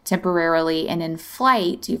yourself temporarily. And in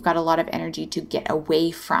flight, you've got a lot of energy to get away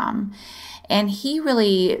from. And he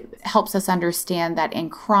really helps us understand that in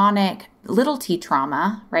chronic little t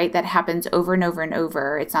trauma, right, that happens over and over and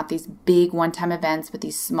over. It's not these big one-time events, but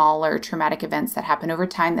these smaller traumatic events that happen over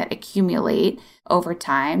time that accumulate over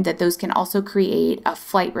time, that those can also create a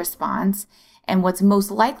flight response. And what's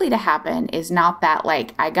most likely to happen is not that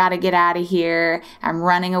like, I got to get out of here, I'm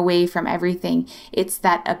running away from everything. It's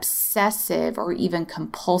that obsessive or even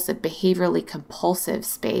compulsive, behaviorally compulsive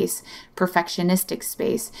space, perfectionistic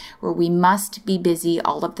space, where we must be busy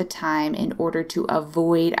all of the time in order to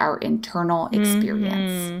avoid our internal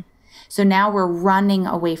experience. So now we're running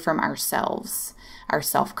away from ourselves, our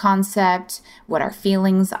self-concept, what our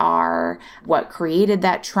feelings are, what created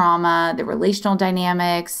that trauma, the relational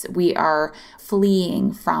dynamics. We are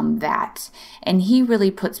fleeing from that. And he really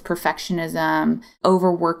puts perfectionism,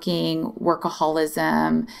 overworking,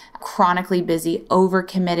 workaholism, chronically busy,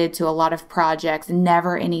 overcommitted to a lot of projects,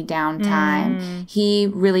 never any downtime. He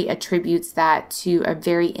really attributes that to a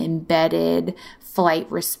very embedded flight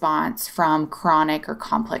response from chronic or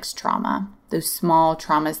complex trauma. Those small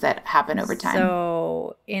traumas that happen over time.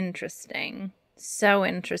 So interesting. So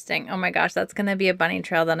interesting. Oh my gosh, that's going to be a bunny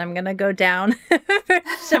trail that I'm going to go down.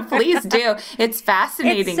 Please do. It's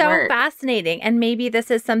fascinating It's so work. fascinating. And maybe this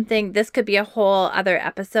could be a whole other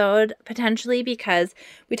episode potentially, because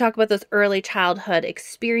we talk about those early childhood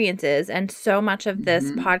experiences. And so much of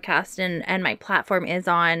this podcast and my platform is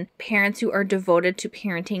on parents who are devoted to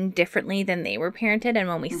parenting differently than they were parented. And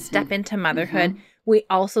when we step into motherhood, we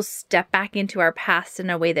also step back into our past in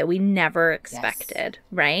a way that we never expected,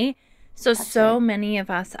 right? So many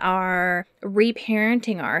of us are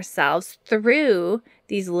reparenting ourselves through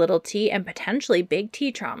these little t and potentially big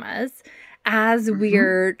T traumas as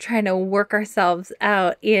we're trying to work ourselves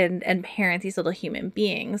out and parent these little human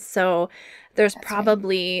beings. So there's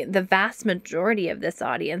probably the vast majority of this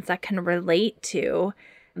audience that can relate to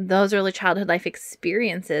those early childhood life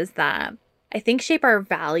experiences that I think shape our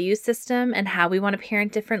value system and how we want to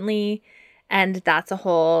parent differently. And that's a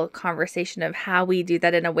whole conversation of how we do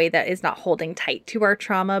that in a way that is not holding tight to our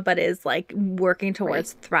trauma, but is like working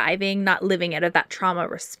towards thriving, not living out of that trauma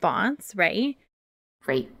response, right?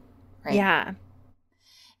 Right. Yeah.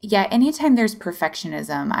 Yeah, anytime there's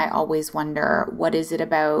perfectionism, I always wonder, what is it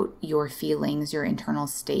about your feelings, your internal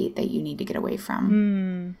state that you need to get away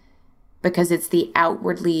from? Because it's the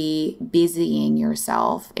outwardly busying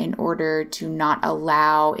yourself in order to not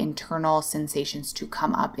allow internal sensations to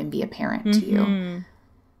come up and be apparent to you.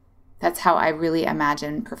 That's how I really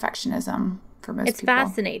imagine perfectionism for most people. It's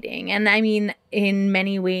fascinating. And I mean, in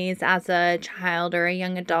many ways, as a child or a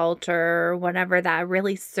young adult or whatever, that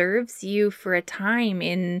really serves you for a time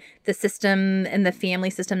in the system and the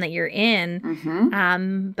family system that you're in.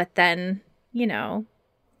 But then, you know,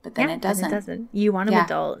 but then it doesn't. You want to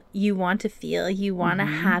adult. You want to feel. You want to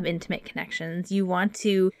have intimate connections. You want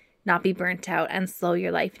to not be burnt out and slow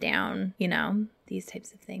your life down, you know, these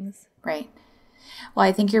types of things. Right. Well,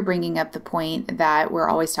 I think you're bringing up the point that we're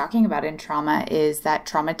always talking about in trauma, is that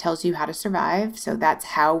trauma tells you how to survive. So that's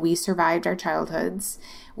how we survived our childhoods.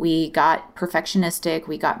 We got perfectionistic.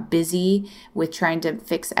 We got busy with trying to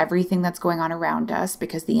fix everything that's going on around us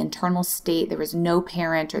because the internal state, there was no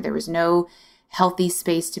parent or there was no healthy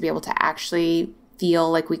space to be able to actually feel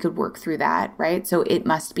like we could work through that, right? So it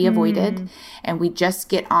must be avoided. And we just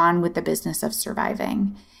get on with the business of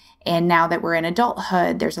surviving. And now that we're in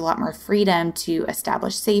adulthood, there's a lot more freedom to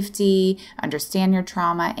establish safety, understand your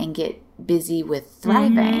trauma, and get busy with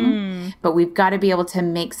thriving. But we've got to be able to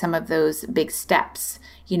make some of those big steps,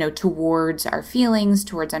 you know, towards our feelings,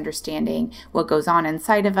 towards understanding what goes on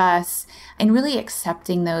inside of us, and really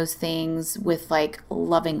accepting those things with like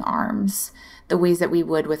loving arms, the ways that we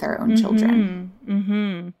would with our own children.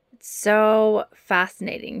 It's so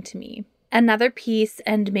fascinating to me Another piece,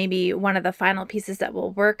 and maybe one of the final pieces that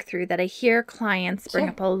we'll work through that I hear clients bring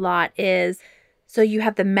up a lot is, so you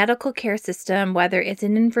have the medical care system, whether it's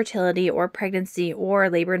in infertility or pregnancy or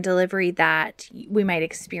labor and delivery that we might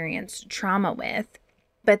experience trauma with.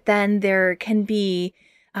 But then there can be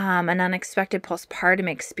an unexpected postpartum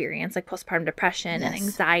experience, like postpartum depression and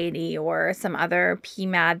anxiety or some other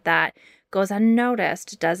PMAD that goes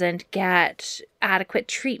unnoticed, doesn't get adequate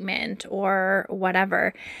treatment or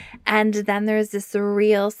whatever. And then there's this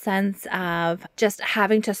real sense of just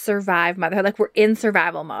having to survive motherhood. Like we're in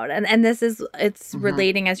survival mode. And this is, it's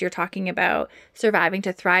relating as you're talking about surviving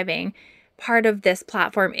to thriving. Part of this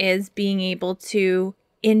platform is being able to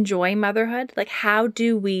enjoy motherhood. Like how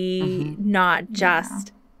do we not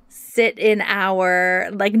just sit in our,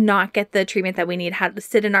 like not get the treatment that we need, how to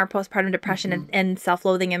sit in our postpartum depression and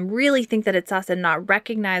self-loathing and really think that it's us and not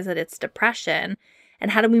recognize that it's depression?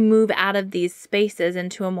 And how do we move out of these spaces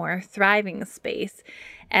into a more thriving space?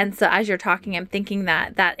 And so as you're talking, I'm thinking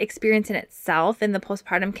that that experience in itself in the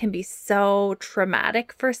postpartum can be so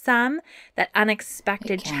traumatic for some, that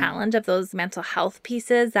unexpected challenge of those mental health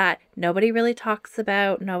pieces that nobody really talks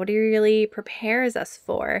about, nobody really prepares us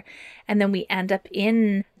for. And then we end up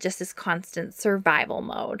in just this constant survival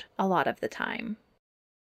mode a lot of the time.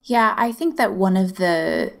 Yeah, I think that one of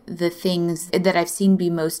the things that I've seen be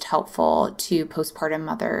most helpful to postpartum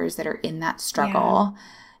mothers that are in that struggle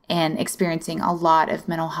and experiencing a lot of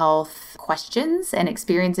mental health questions and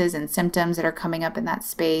experiences and symptoms that are coming up in that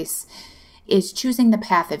space is choosing the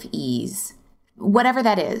path of ease, whatever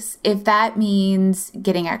that is. If that means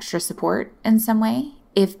getting extra support in some way,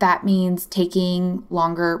 if that means taking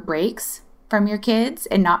longer breaks from your kids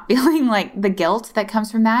and not feeling like the guilt that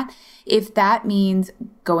comes from that, if that means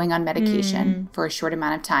going on medication for a short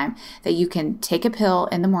amount of time, that you can take a pill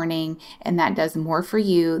in the morning and that does more for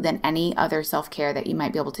you than any other self-care that you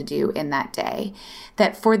might be able to do in that day.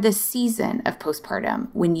 That for the season of postpartum,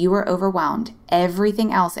 when you are overwhelmed,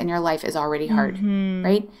 everything else in your life is already hard,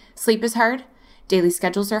 right? Sleep is hard. Daily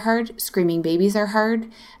schedules are hard. Screaming babies are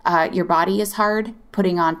hard. Your body is hard.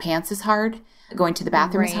 Putting on pants is hard. Going to the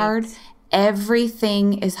bathroom is hard.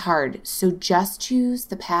 Everything is hard. So just choose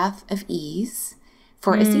the path of ease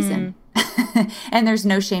for a season. And there's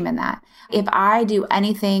no shame in that. If I do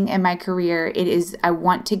anything in my career, it is I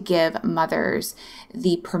want to give mothers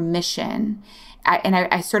the permission.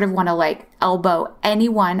 I sort of want to like elbow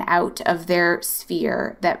anyone out of their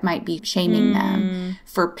sphere that might be shaming them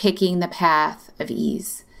for picking the path of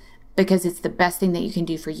ease. Because it's the best thing that you can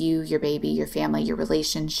do for you, your baby, your family, your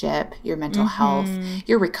relationship, your mental health,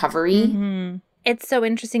 your recovery. It's so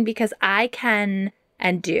interesting because I can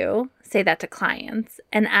and do say that to clients.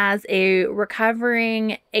 And as a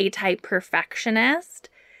recovering A-type perfectionist,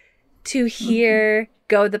 to hear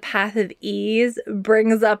go the path of ease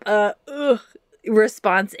brings up a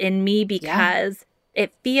response in me because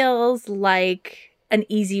it feels like an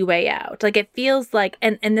easy way out. Like it feels like,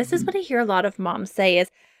 and this is what I hear a lot of moms say is,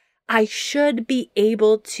 I should be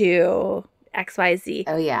able to XYZ.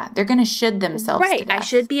 Oh, yeah. They're going to should themselves. Right. I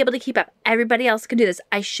should be able to keep up. Everybody else can do this.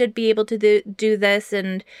 I should be able to do this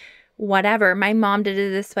and whatever. My mom did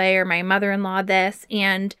it this way or my mother-in-law this.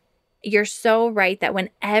 And you're so right that when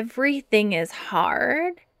everything is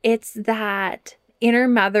hard, it's that inner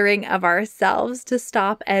mothering of ourselves to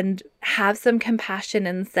stop and have some compassion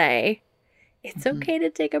and say, it's okay to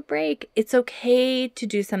take a break. It's okay to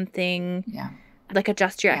do something. Like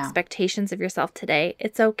adjust your expectations of yourself today.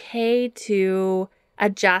 It's okay to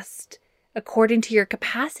adjust according to your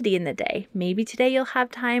capacity in the day. Maybe today you'll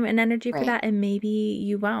have time and energy for that and maybe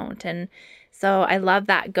you won't. And so I love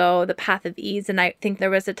that the path of ease. And I think there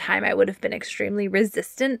was a time I would have been extremely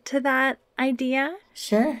resistant to that idea.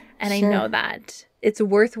 Sure. And I know that it's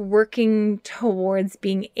worth working towards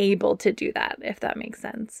being able to do that, if that makes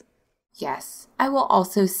sense. Yes. I will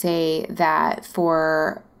also say that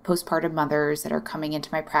for postpartum mothers that are coming into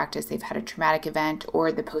my practice, they've had a traumatic event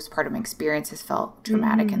or the postpartum experience has felt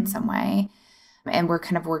traumatic in some way. And we're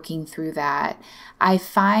kind of working through that. I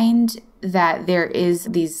find that there is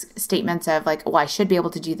these statements of like, well, I should be able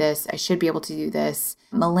to do this. I should be able to do this.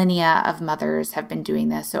 Millennia of mothers have been doing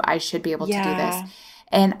this, so I should be able to do this.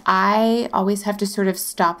 And I always have to sort of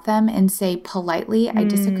stop them and say politely, I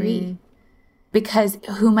disagree. Because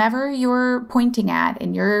whomever you're pointing at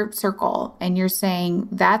in your circle and you're saying,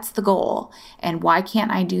 that's the goal, and why can't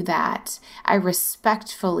I do that? I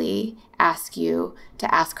respectfully ask you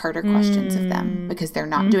to ask harder questions of them because they're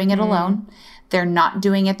not doing it alone. They're not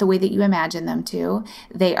doing it the way that you imagine them to.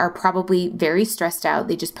 They are probably very stressed out.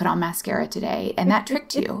 They just put on mascara today and that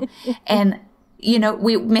tricked you. And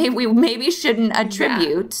we maybe shouldn't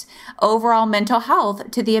attribute overall mental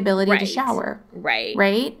health to the ability to shower.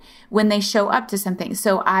 Right? When they show up to something.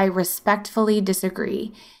 So I respectfully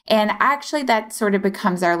disagree. And actually that sort of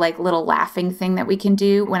becomes our like little laughing thing that we can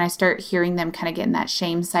do when I start hearing them kind of get in that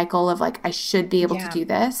shame cycle of like, I should be able to do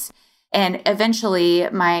this. And eventually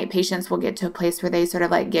my patients will get to a place where they sort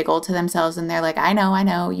of like giggle to themselves and they're like, I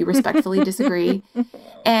know, you respectfully disagree.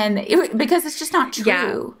 And because it's just not true.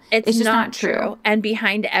 Yeah, it's just not true. And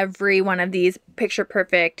behind every one of these picture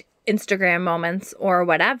perfect Instagram moments or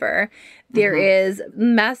whatever, there is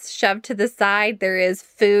mess shoved to the side. There is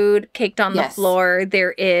food caked on the floor.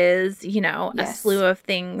 There is, a slew of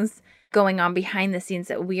things going on behind the scenes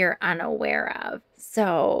that we are unaware of.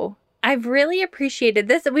 So I've really appreciated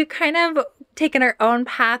this. We've kind of taken our own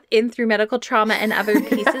path in through medical trauma and other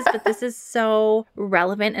pieces, but this is so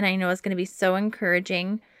relevant and I know it's going to be so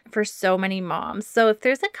encouraging for so many moms. So if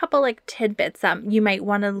there's a couple like tidbits you might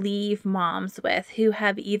want to leave moms with who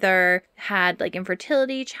have either had like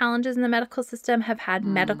infertility challenges in the medical system, have had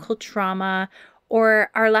medical trauma, or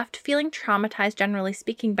are left feeling traumatized, generally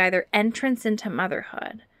speaking, by their entrance into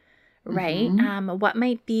motherhood, right? What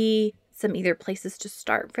might be some either places to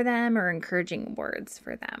start for them or encouraging words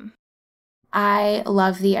for them? I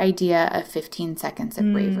love the idea of 15 seconds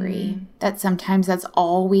of bravery. That sometimes that's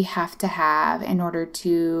all we have to have in order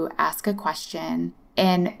to ask a question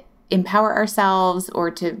and empower ourselves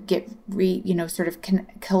or to get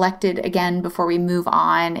collected again before we move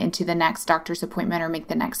on into the next doctor's appointment or make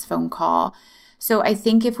the next phone call. So I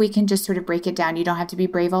think if we can just sort of break it down, you don't have to be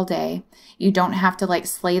brave all day. You don't have to like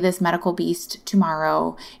slay this medical beast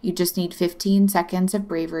tomorrow. You just need 15 seconds of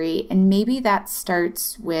bravery. And maybe that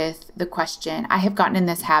starts with the question. I have gotten in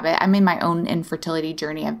this habit. I'm in my own infertility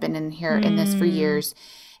journey. I've been in this for years.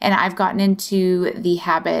 And I've gotten into the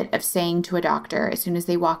habit of saying to a doctor, as soon as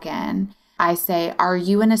they walk in, I say, are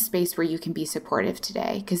you in a space where you can be supportive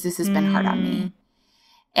today? Because this has been hard on me.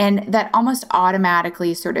 And that almost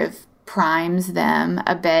automatically sort of primes them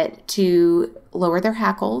a bit to lower their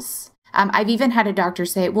hackles. I've even had a doctor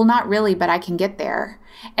say, well, not really, but I can get there.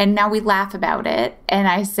 And now we laugh about it. And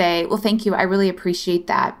I say, well, thank you. I really appreciate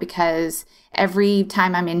that because every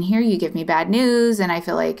time I'm in here, you give me bad news. And I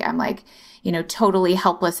feel like I'm like, totally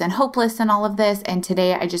helpless and hopeless and all of this. And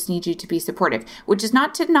today I just need you to be supportive, which is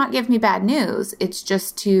not to not give me bad news. It's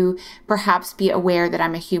just to perhaps be aware that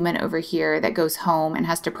I'm a human over here that goes home and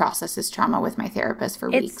has to process this trauma with my therapist for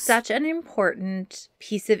weeks. It's such an important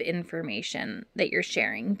piece of information that you're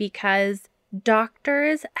sharing because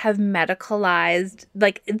doctors have medicalized,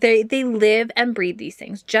 like they live and breathe these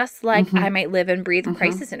things, just like I might live and breathe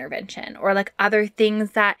crisis intervention or like other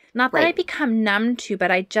things that, not that I become numb to,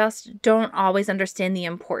 but I just don't always understand the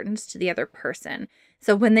importance to the other person.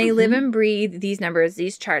 So when they live and breathe these numbers,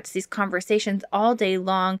 these charts, these conversations all day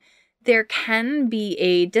long, there can be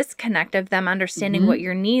a disconnect of them understanding what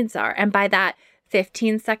your needs are. And by that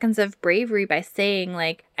 15 seconds of bravery, by saying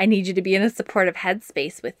like, I need you to be in a supportive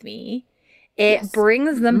headspace with me, it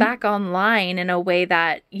brings them back online in a way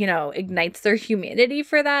that, ignites their humanity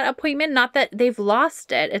for that appointment. Not that they've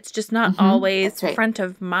lost it. It's just not always front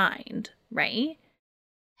of mind, right?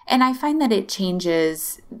 And I find that it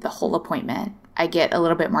changes the whole appointment. I get a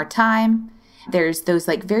little bit more time. There's those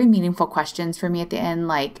like very meaningful questions for me at the end,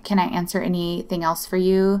 like, can I answer anything else for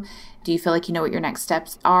you? Do you feel like you know what your next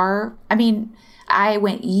steps are? I mean, I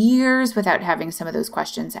went years without having some of those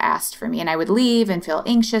questions asked for me. And I would leave and feel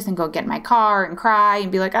anxious and go get in my car and cry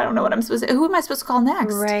and be like, I don't know what who am I supposed to call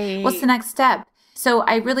next? Right. What's the next step? So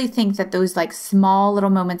I really think that those like small little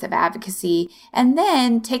moments of advocacy, and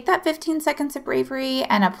then take that 15 seconds of bravery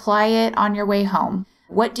and apply it on your way home.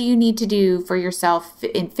 What do you need to do for yourself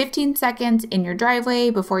in 15 seconds in your driveway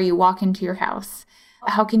before you walk into your house?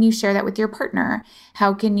 How can you share that with your partner?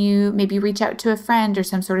 How can you maybe reach out to a friend or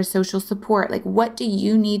some sort of social support? Like, what do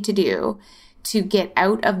you need to do to get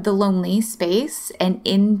out of the lonely space and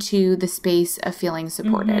into the space of feeling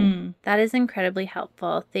supported? That is incredibly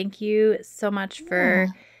helpful. Thank you so much for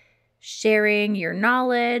sharing your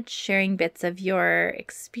knowledge, sharing bits of your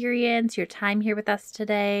experience, your time here with us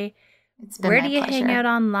today. It's been Where my do you pleasure. hang out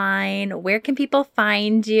online? Where can people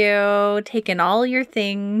find you? Taking all your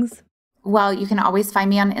things. Well, you can always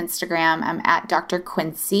find me on Instagram. I'm at Dr.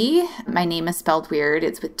 Quincee. My name is spelled weird.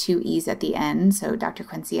 It's with 2 E's at the end. So Dr.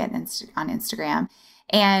 Quincee on Instagram.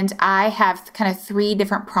 And I have kind of 3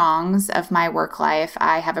 different prongs of my work life.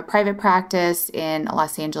 I have a private practice in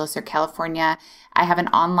Los Angeles or California. I have an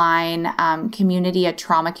online community, a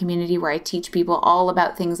trauma community where I teach people all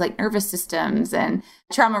about things like nervous systems and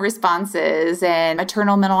trauma responses and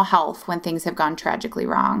maternal mental health when things have gone tragically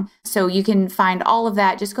wrong. So you can find all of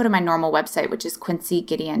that. Just go to my normal website, which is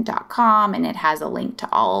QuinceeGideon.com, and it has a link to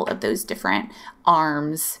all of those different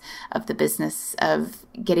arms of the business of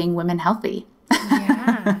getting women healthy.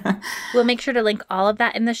 Yeah. We'll make sure to link all of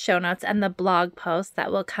that in the show notes and the blog post that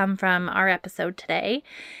will come from our episode today.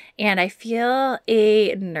 And I feel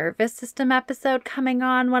a nervous system episode coming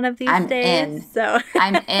on one of these days.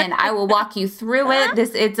 I'm in. I will walk you through it.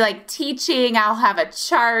 It's like teaching. I'll have a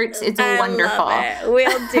chart. It's wonderful. Love it.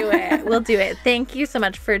 We'll do it. We'll do it. Thank you so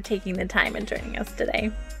much for taking the time and joining us today.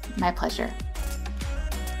 My pleasure.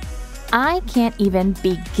 I can't even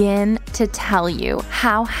begin to tell you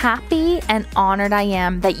how happy and honored I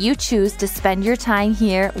am that you choose to spend your time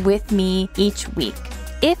here with me each week.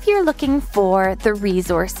 If you're looking for the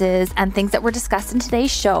resources and things that were discussed in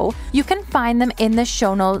today's show, you can find them in the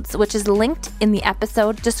show notes, which is linked in the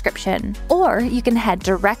episode description. Or you can head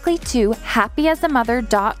directly to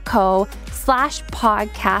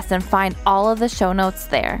happyasamother.co/podcast and find all of the show notes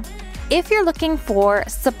there. If you're looking for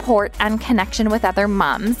support and connection with other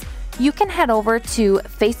moms, you can head over to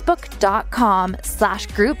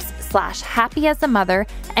facebook.com/groups/happyasamother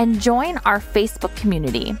and join our Facebook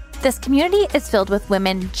community. This community is filled with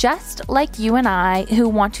women just like you and I who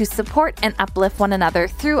want to support and uplift one another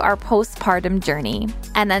through our postpartum journey.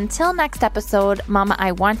 And until next episode, Mama,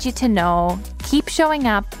 I want you to know, keep showing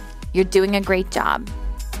up. You're doing a great job.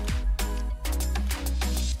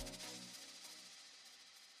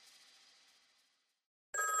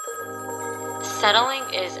 Settling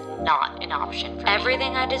is not an option for me.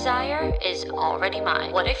 Everything I desire is already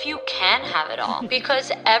mine. What if you can have it all?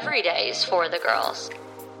 Because every day is for the girls.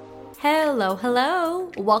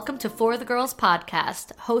 Hello. Welcome to For the Girls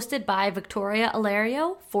podcast, hosted by Victoria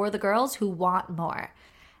Alario for the girls who want more.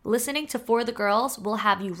 Listening to For the Girls will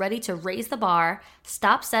have you ready to raise the bar,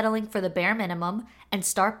 stop settling for the bare minimum, and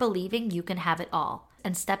start believing you can have it all,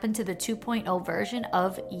 and step into the 2.0 version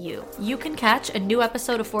of you. You can catch a new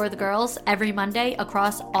episode of For the Girls every Monday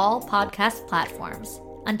across all podcast platforms.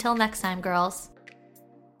 Until next time, girls.